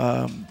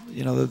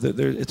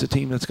 it's a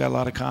team that's got a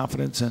lot of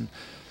confidence.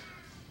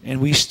 And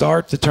we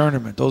start the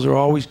tournament. Those are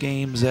always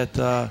games that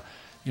are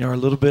a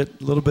little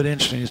bit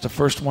interesting. It's the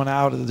first one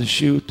out of the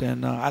chute,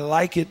 and I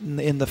like it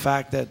in the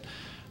fact that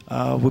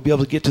we'll be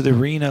able to get to the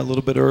arena a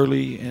little bit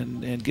early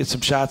and get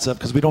some shots up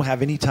because we don't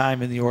have any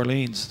time in the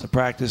Orleans to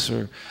practice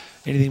or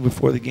anything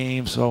before the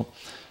game. So.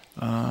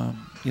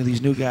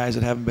 These new guys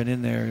that haven't been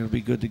in there, it'll be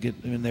good to get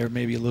in there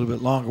maybe a little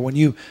bit longer. When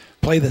you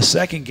play the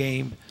second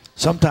game,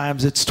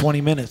 sometimes it's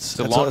 20 minutes.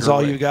 That's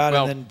all you got,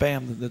 and then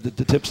bam,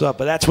 the tip's up.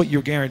 But that's what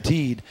you're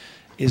guaranteed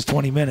is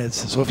 20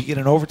 minutes. So if you get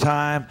an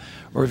overtime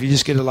or if you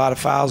just get a lot of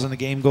fouls and the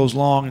game goes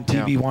long and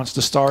TV wants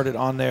to start it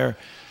on their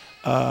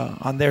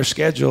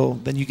schedule,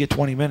 then you get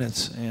 20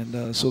 minutes.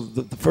 And so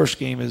the first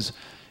game is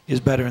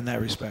better in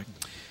that respect.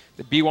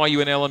 BYU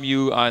and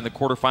LMU in the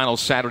quarterfinals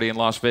Saturday in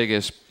Las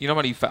Vegas. You know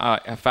how many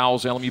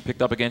fouls LMU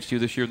picked up against you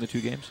this year in the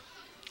 2 games?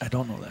 I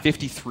don't know that.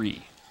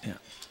 53. Yeah.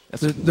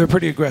 They're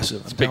pretty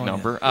aggressive. That's a big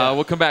number.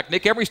 We'll come back.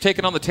 Nick Emery's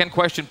taking on the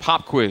 10-question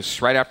pop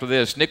quiz right after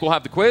this. Nick will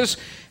have the quiz,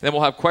 and then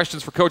we'll have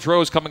questions for Coach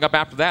Rose coming up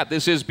after that.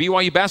 This is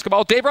BYU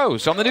Basketball. Dave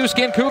Rose on the new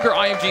Skin Cougar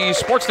IMG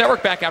Sports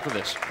Network. Back after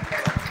this.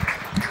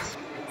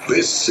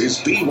 This is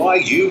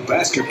BYU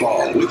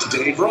Basketball with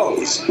Dave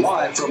Rose,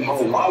 live from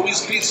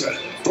Malawi's Pizza.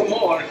 For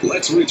more,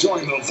 let's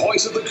rejoin the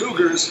voice of the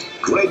Cougars,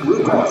 Greg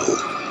Wrubell.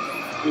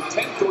 With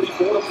 10:34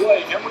 to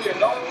play, Emery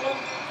another one.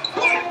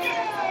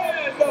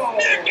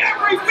 Nick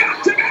Emery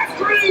back-to-back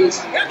threes,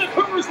 and the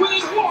Cougars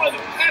within 1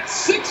 at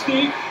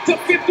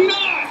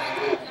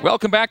 60-59.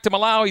 Welcome back to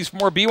Malawi's for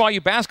more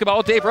BYU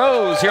Basketball. Dave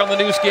Rose here on the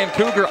new Skin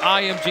Cougar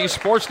IMG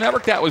Sports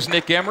Network. That was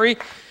Nick Emery.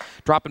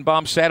 Dropping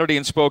bombs Saturday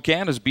in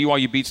Spokane as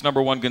BYU beats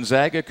number 1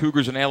 Gonzaga.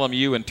 Cougars and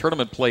LMU in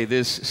tournament play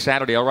this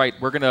Saturday. All right,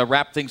 we're going to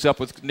wrap things up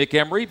with Nick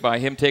Emery by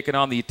him taking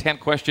on the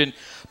 10-question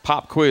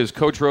pop quiz.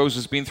 Coach Rose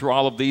has been through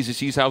all of these. He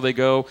sees how they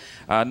go.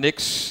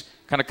 Nick's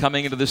kind of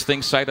coming into this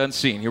thing sight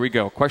unseen. Here we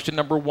go. Question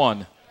number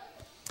 1.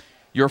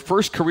 Your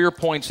first career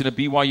points in a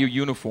BYU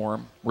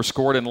uniform were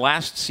scored in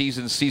last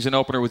season's season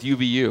opener with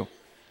UVU.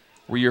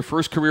 Were your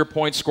first career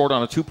points scored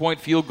on a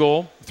 2-point field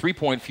goal,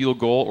 3-point field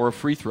goal, or a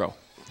free throw?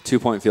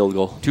 2-point field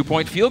goal.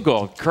 2-point field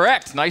goal.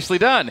 Correct. Nicely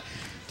done.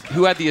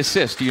 Who had the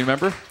assist? Do you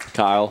remember?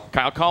 Kyle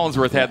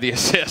Collinsworth had the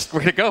assist.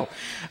 Way to go.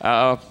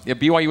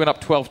 BYU went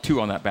up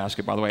 12-2 on that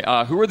basket, by the way.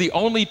 Who are the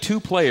only 2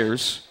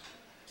 players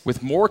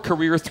with more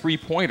career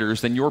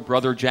 3-pointers than your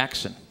brother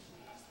Jackson?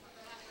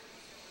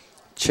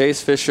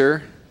 Chase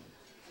Fisher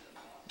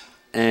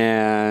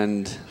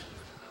and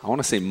I want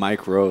to say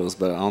Mike Rose,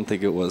 but I don't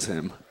think it was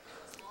him.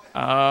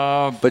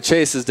 But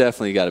Chase has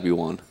definitely got to be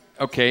one.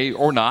 Okay,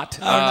 or not.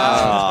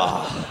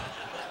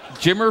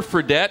 Jimmer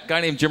Fredette,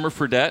 guy named Jimmer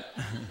Fredette,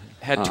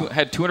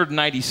 had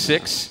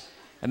 296,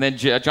 and then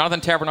Jonathan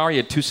Tavernari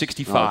had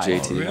 265.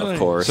 JT, really? Of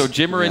course. So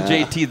Jimmer and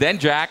JT, then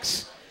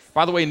Jax.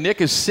 By the way,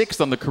 Nick is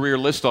 6th on the career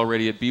list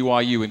already at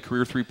BYU in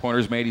career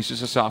 3-pointers made. He's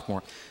just a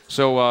sophomore.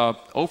 So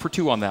 0 for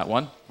 2 on that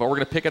one, but we're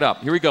going to pick it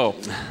up. Here we go.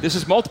 This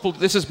is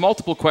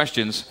multiple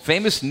questions.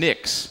 Famous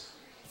Knicks.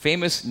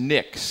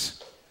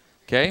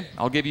 Okay,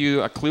 I'll give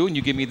you a clue, and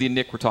you give me the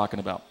Nick we're talking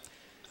about.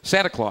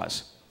 Santa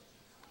Claus.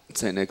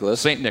 St. Nicholas.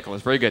 St.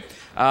 Nicholas, very good.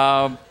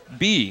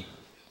 B,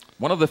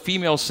 one of the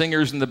female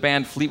singers in the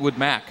band Fleetwood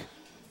Mac.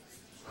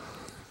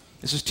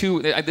 This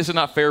is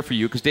not fair for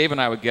you because Dave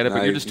and I would get it,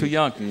 but you're just too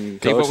young.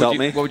 Dave,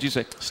 what would you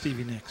say?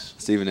 Stevie Nicks.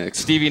 Stevie Nicks.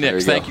 Stevie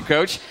Nicks. Thank you,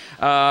 Coach.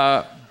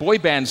 Boy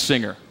band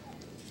singer.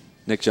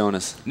 Nick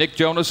Jonas. Nick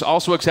Jonas,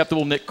 also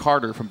acceptable. Nick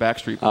Carter from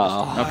Backstreet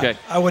Boys. Okay.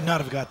 I would not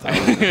have got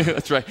that.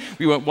 That's right.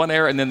 We went one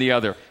era and then the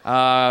other.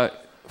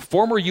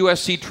 Former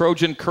USC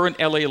Trojan, current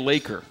LA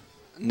Laker.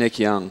 Nick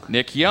Young.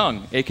 Nick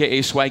Young,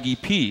 a.k.a.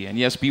 Swaggy P. And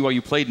yes,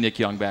 BYU played Nick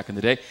Young back in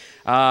the day.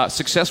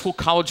 Successful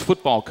college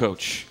football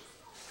coach.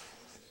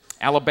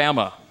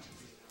 Alabama.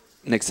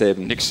 Nick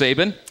Saban. Nick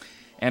Saban.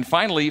 And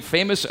finally,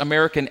 famous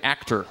American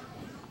actor.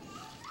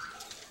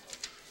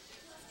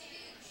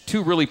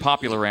 2 really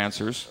popular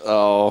answers.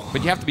 Oh.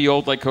 But you have to be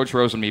old like Coach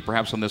Rose and me,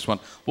 perhaps, on this one.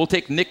 We'll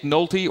take Nick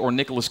Nolte or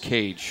Nicolas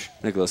Cage.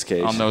 Nicolas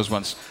Cage. On those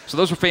ones. So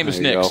those were famous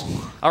There you Nicks.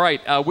 go. All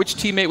right, which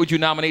teammate would you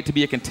nominate to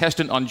be a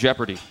contestant on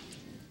Jeopardy?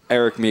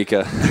 Eric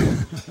Mika.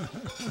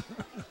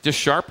 Just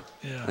sharp?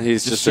 Yeah.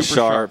 He's just a super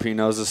sharp. He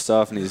knows his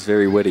stuff, and he's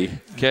very witty.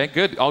 Okay,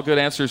 good. All good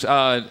answers.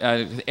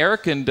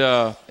 Eric and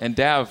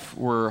Dav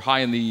were high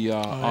in the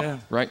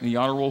right in the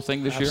honor roll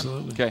thing this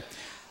Absolutely. year.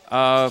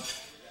 Okay.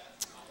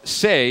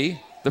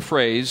 Say the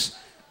phrase,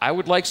 "I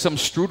would like some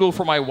strudel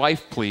for my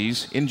wife,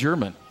 please," in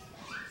German.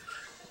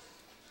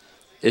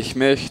 Ich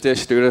möchte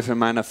Strudel für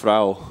meine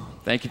Frau.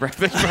 Thank you, Brad.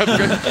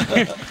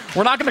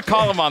 We're not going to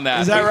call him on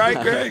that. Is that right,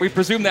 Greg? We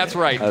presume that's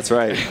right. That's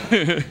right.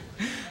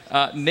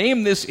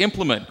 Name this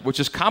implement, which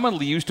is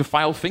commonly used to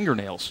file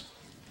fingernails.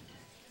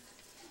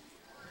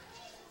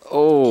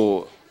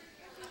 Oh.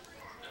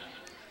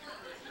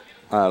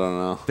 I don't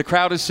know. The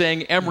crowd is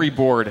saying emery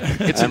board.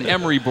 It's an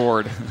emery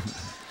board.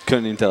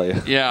 Couldn't even tell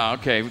you. Yeah,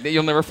 okay.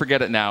 You'll never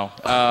forget it now.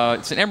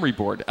 It's an emery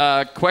board.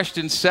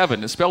 Question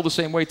 7. It's spelled the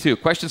same way, too.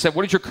 Question 7.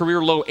 What is your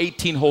career low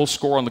 18-hole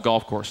score on the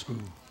golf course?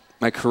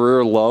 My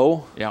career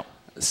low? Yeah.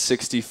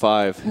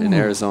 65 in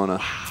Arizona.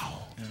 Wow.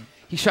 Yeah.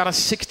 He shot a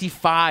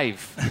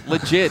 65.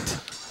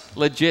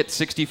 Legit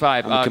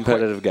 65. I'm a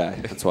competitive guy.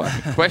 That's why.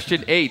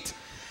 Question 8.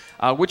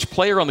 Which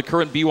player on the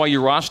current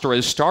BYU roster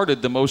has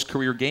started the most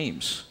career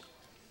games?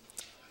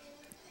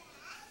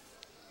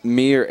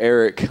 Me or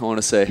Eric, I want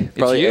to say.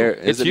 Probably Eric.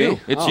 It's you. Me?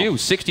 It's you.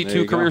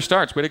 62 career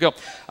starts. Way to go.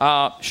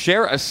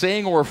 Share a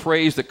saying or a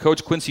phrase that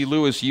Coach Quincy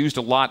Lewis used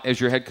a lot as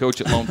your head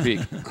coach at Lone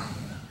Peak.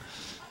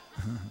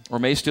 Or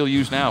may still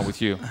use now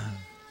with you.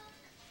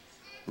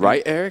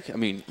 Right, Eric? I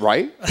mean,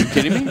 right? Are you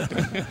kidding me?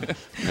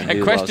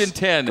 And question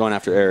 10. Going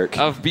after Eric.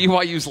 Of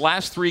BYU's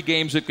last 3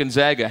 games at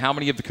Gonzaga, how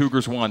many of the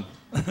Cougars won?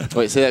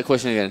 Wait, say that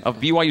question again. Of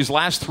BYU's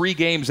last 3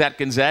 games at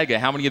Gonzaga,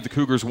 how many of the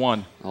Cougars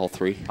won? All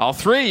 3. All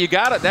 3. You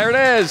got it. There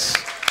it is.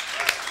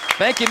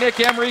 Thank you, Nick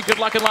Emery. Good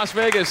luck in Las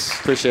Vegas.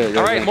 Appreciate it.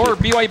 All right, more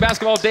BYU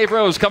basketball. Dave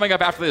Rose coming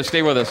up after this.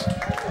 Stay with us.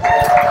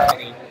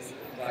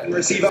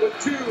 Receive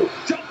with 2.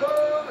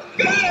 Jumper.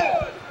 Good.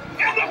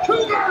 And the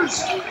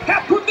Cougars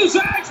have put the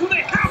Zags where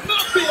they have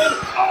not been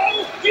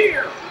all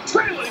year.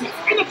 Trailing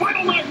in the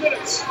final 9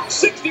 minutes.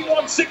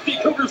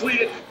 61-60. Cougars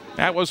lead it.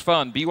 That was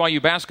fun.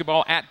 BYU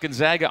basketball at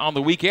Gonzaga on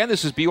the weekend.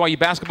 This is BYU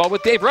basketball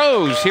with Dave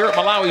Rose here at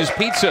Malawi's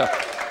Pizza.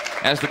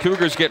 As the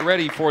Cougars get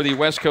ready for the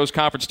West Coast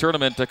Conference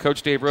Tournament,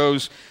 Coach Dave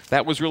Rose,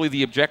 that was really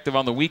the objective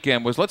on the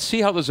weekend, was let's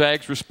see how the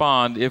Zags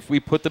respond if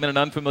we put them in an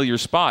unfamiliar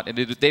spot. And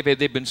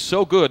they've been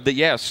so good that,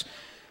 yes,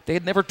 they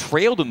had never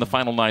trailed in the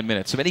final 9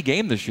 minutes of any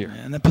game this year.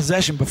 And the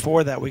possession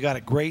before that, we got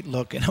a great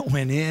look, and it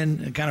went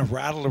in and kind of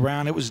rattled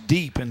around. It was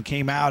deep and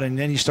came out, and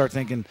then you start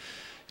thinking,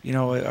 you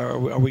know,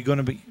 are we going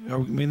to be –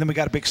 then we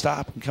got a big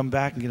stop and come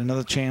back and get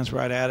another chance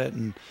right at it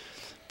and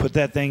put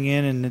that thing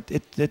in, and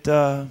it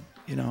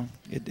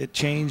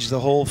changed the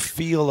whole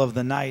feel of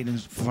the night,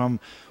 and from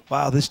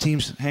wow, this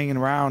team's hanging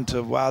around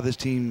to wow, this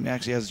team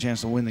actually has a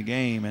chance to win the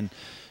game, and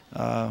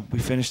we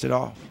finished it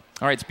off.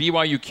 All right, it's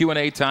BYU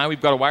Q&A time.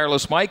 We've got a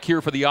wireless mic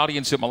here for the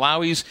audience at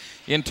Malawi's.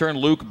 Intern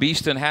Luke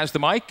Beeston has the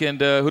mic,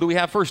 and who do we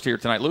have first here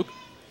tonight, Luke?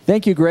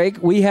 Thank you, Greg.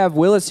 We have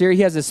Willis here.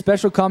 He has a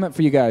special comment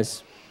for you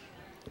guys.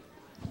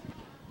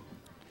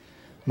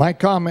 My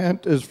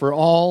comment is for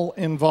all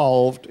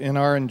involved in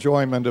our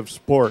enjoyment of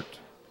sport.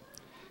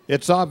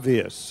 It's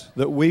obvious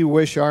that we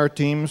wish our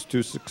teams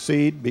to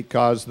succeed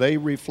because they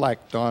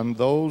reflect on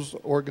those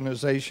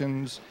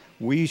organizations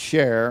we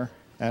share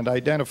and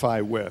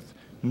identify with,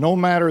 no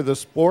matter the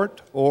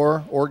sport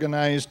or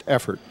organized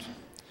effort.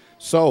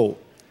 So,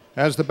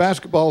 as the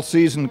basketball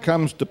season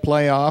comes to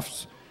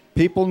playoffs,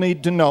 people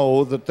need to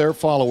know that their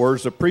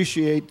followers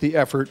appreciate the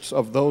efforts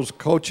of those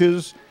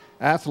coaches,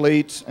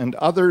 athletes, and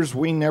others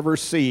we never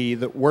see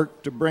that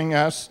work to bring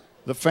us,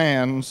 the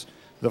fans,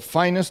 the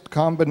finest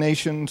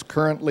combinations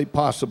currently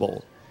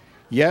possible.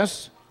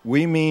 Yes,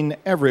 we mean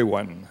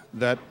everyone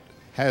that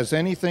has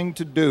anything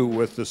to do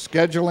with the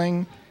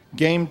scheduling,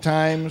 game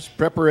times,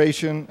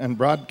 preparation, and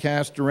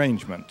broadcast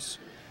arrangements.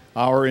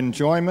 Our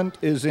enjoyment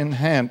is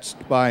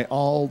enhanced by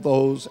all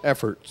those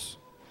efforts.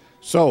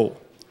 So,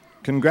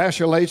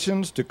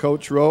 congratulations to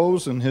Coach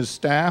Rose and his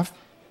staff.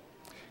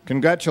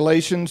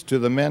 Congratulations to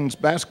the men's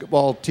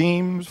basketball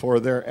teams for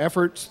their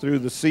efforts through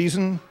the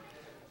season.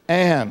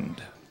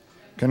 And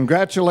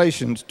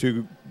congratulations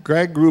to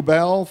Greg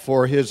Wrubell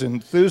for his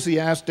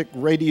enthusiastic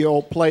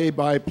radio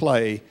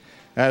play-by-play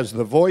as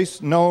the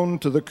voice known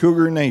to the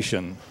Cougar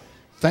Nation.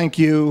 Thank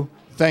you,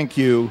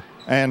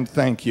 and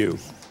thank you.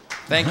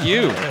 Thank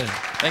you.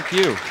 Thank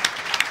you.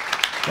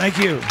 Thank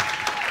you.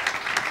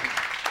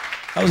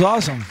 That was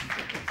awesome.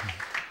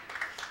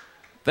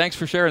 Thanks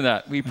for sharing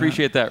that. We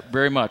appreciate that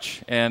very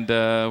much. And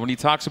when he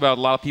talks about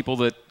a lot of people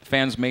that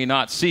fans may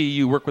not see,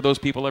 you work with those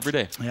people every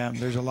day. Yeah,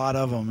 there's a lot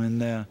of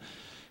them,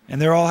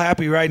 and they're all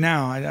happy right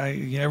now.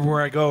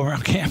 Everywhere I go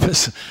around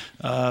campus,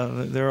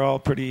 they're all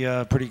pretty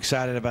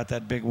excited about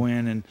that big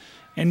win. And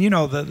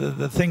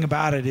the thing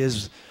about it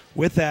is,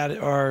 with that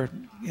are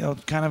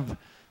kind of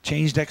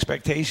changed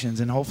expectations,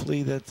 and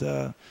hopefully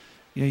that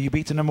you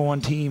beat the number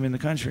 1 team in the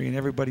country, and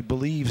everybody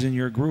believes in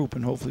your group,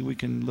 and hopefully we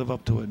can live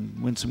up to it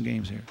and win some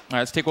games here. All right,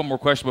 let's take one more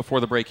question before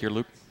the break here,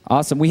 Luke.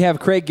 Awesome. We have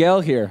Craig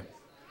Gale here.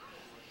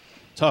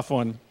 Tough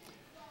one.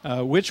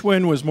 Which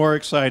win was more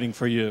exciting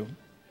for you?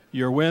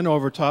 Your win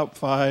over top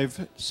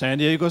 5 San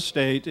Diego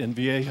State in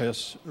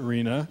Viejas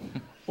Arena,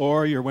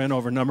 or your win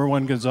over number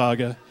 1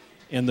 Gonzaga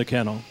in the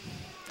Kennel?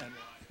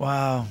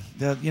 Wow,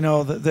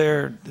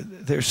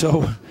 they're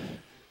so,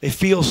 they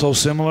feel so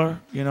similar.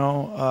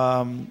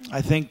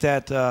 I think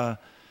that the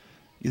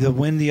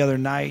win the other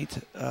night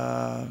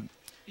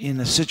in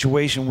a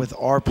situation with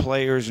our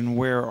players and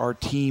where our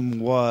team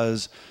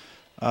was,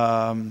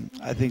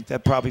 I think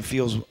that probably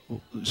feels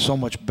so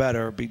much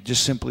better,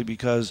 just simply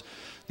because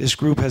this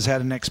group has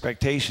had an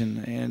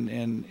expectation,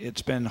 and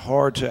it's been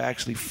hard to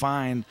actually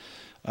find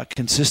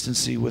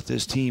consistency with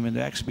this team, and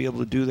to actually be able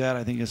to do that,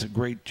 I think is a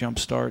great jump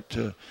start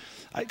to.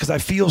 Because I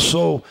feel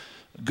so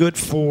good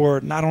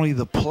for not only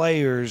the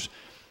players,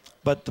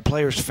 but the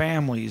players'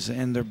 families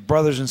and their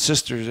brothers and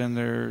sisters and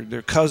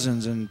their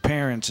cousins and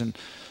parents. And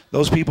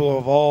those people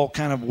have all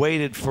kind of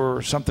waited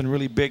for something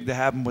really big to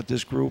happen with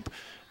this group.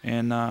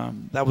 And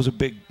that was a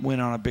big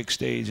win on a big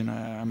stage, and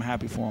I'm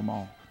happy for them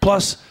all.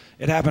 Plus,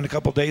 it happened a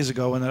couple days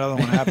ago, and that other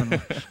one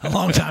happened a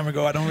long time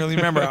ago. I don't really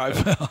remember how I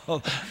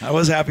felt. I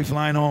was happy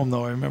flying home,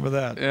 though. I remember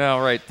that. Yeah,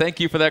 all right. Thank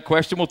you for that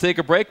question. We'll take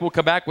a break. We'll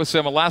come back with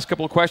some last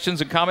couple of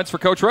questions and comments for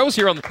Coach Rose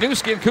here on the new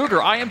Skin Cougar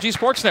IMG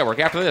Sports Network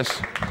after this.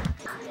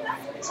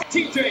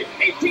 TJ,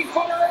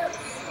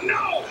 18-footer.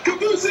 No!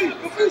 Kaufusi!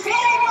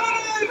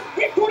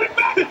 He put it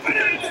back.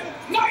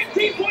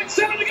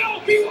 19.7 to go.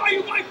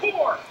 BYU by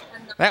 4.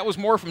 That was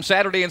more from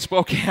Saturday in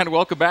Spokane.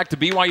 Welcome back to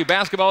BYU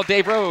Basketball.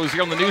 Dave Rose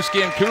here on the new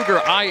Skin Cougar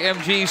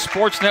IMG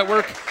Sports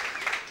Network.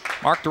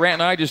 Mark Durant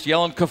and I just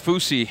yelling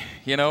Kaufusi,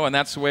 and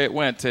that's the way it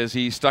went as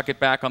he stuck it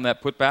back on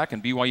that putback,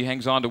 and BYU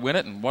hangs on to win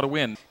it, and what a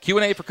win.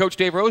 Q&A for Coach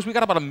Dave Rose. We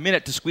got about a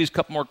minute to squeeze a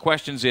couple more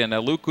questions in.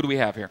 Luke, who do we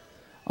have here?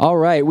 All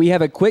right, we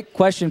have a quick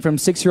question from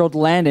 6-year-old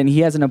Landon. He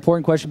has an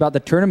important question about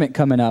the tournament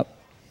coming up.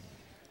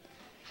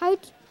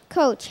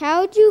 Coach,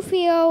 how do you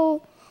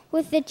feel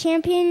with the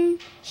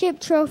championship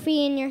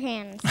trophy in your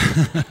hands?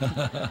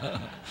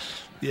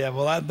 Yeah,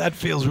 well, that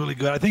feels really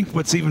good. I think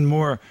what's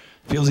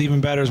feels even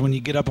better is when you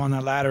get up on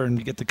that ladder and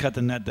you get to cut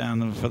the net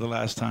down for the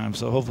last time.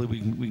 So hopefully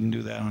we can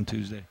do that on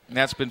Tuesday. And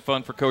that's been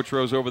fun for Coach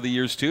Rose over the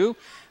years, too.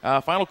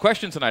 Final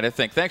question tonight, I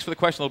think. Thanks for the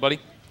question, little buddy.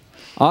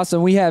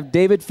 Awesome. We have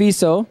David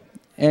Fiso,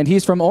 and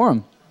he's from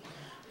Orem.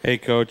 Hey,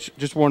 Coach.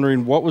 Just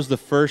wondering, what was the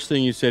first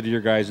thing you said to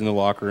your guys in the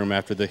locker room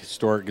after the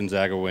historic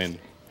Gonzaga win?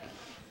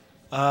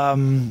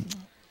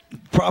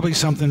 Probably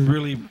something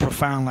really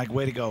profound, like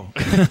 "Way to go,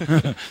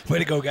 way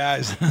to go,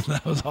 guys!"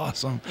 That was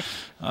awesome.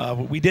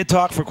 We did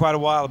talk for quite a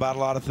while about a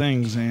lot of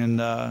things, and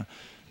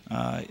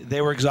they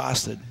were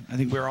exhausted. I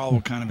think we were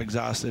all kind of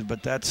exhausted,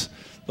 but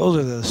those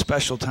are the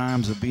special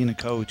times of being a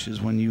coach,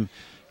 is when you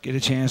get a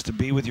chance to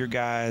be with your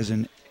guys,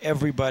 and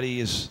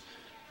everybody is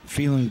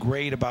feeling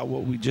great about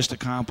what we just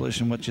accomplished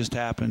and what just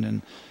happened,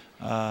 and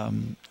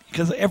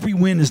because every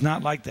win is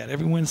not like that.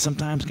 Every win,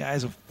 sometimes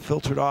guys have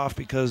filtered off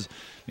because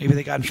maybe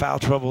they got in foul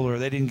trouble or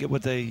they didn't get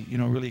what they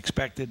really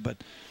expected, but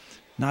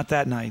not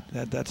that night.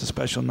 That's a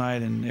special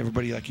night, and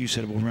everybody, like you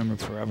said, will remember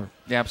it forever.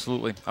 Yeah,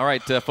 absolutely. All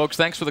right, folks,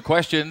 thanks for the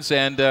questions.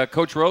 And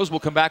Coach Rose will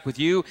come back with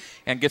you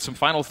and get some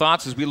final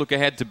thoughts as we look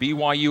ahead to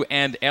BYU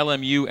and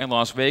LMU in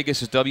Las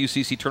Vegas as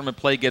WCC tournament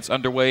play gets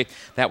underway.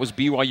 That was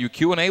BYU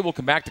Q&A. We'll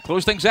come back to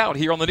close things out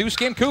here on the new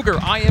Skin Cougar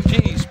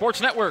IMG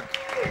Sports Network.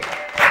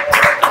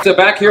 So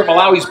back here at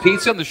Malawi's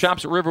Pizza in the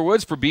shops at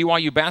Riverwoods for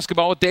BYU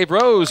basketball with Dave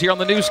Rose here on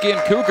the new Skin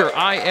Cougar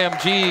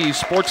IMG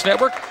Sports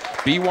Network.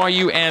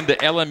 BYU and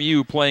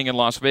LMU playing in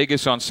Las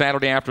Vegas on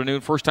Saturday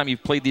afternoon. First time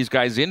you've played these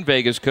guys in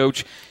Vegas,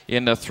 Coach,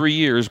 in 3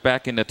 years.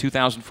 Back in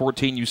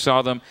 2014, you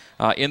saw them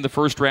in the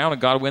first round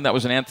and got a win. That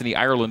was an Anthony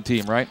Ireland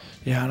team, right?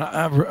 Yeah, and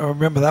I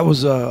remember that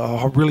was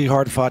a really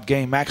hard-fought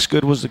game. Max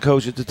Good was the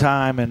coach at the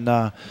time, and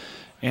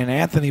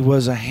Anthony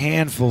was a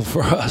handful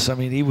for us. I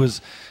mean,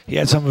 he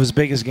had some of his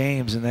biggest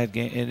games in that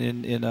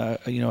game,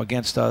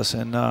 against us,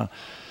 and.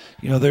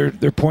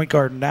 Their point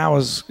guard now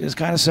is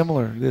kind of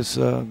similar. This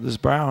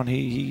Brown,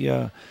 he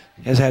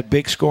has had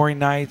big scoring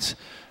nights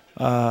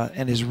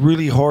and is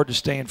really hard to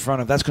stay in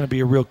front of. That's going to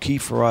be a real key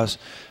for us,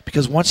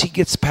 because once he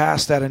gets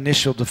past that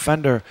initial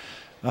defender,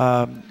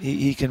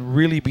 he can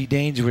really be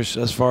dangerous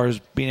as far as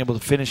being able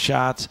to finish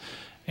shots.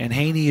 And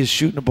Haney is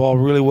shooting the ball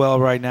really well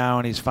right now,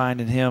 and he's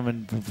finding him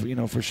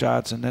and for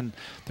shots, and then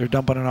they're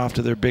dumping it off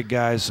to their big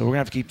guys. So we're going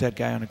to have to keep that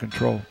guy under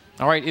control.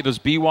 All right, it is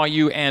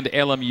BYU and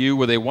LMU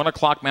with a 1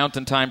 o'clock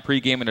Mountain Time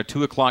pregame and a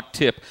 2 o'clock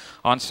tip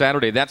on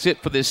Saturday. That's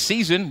it for this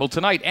season. Well,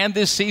 tonight and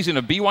this season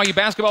of BYU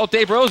basketball with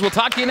Dave Rose. We'll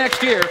talk to you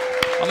next year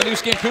on the new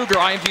Skin Cougar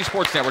IMG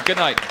Sports Network. Good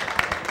night.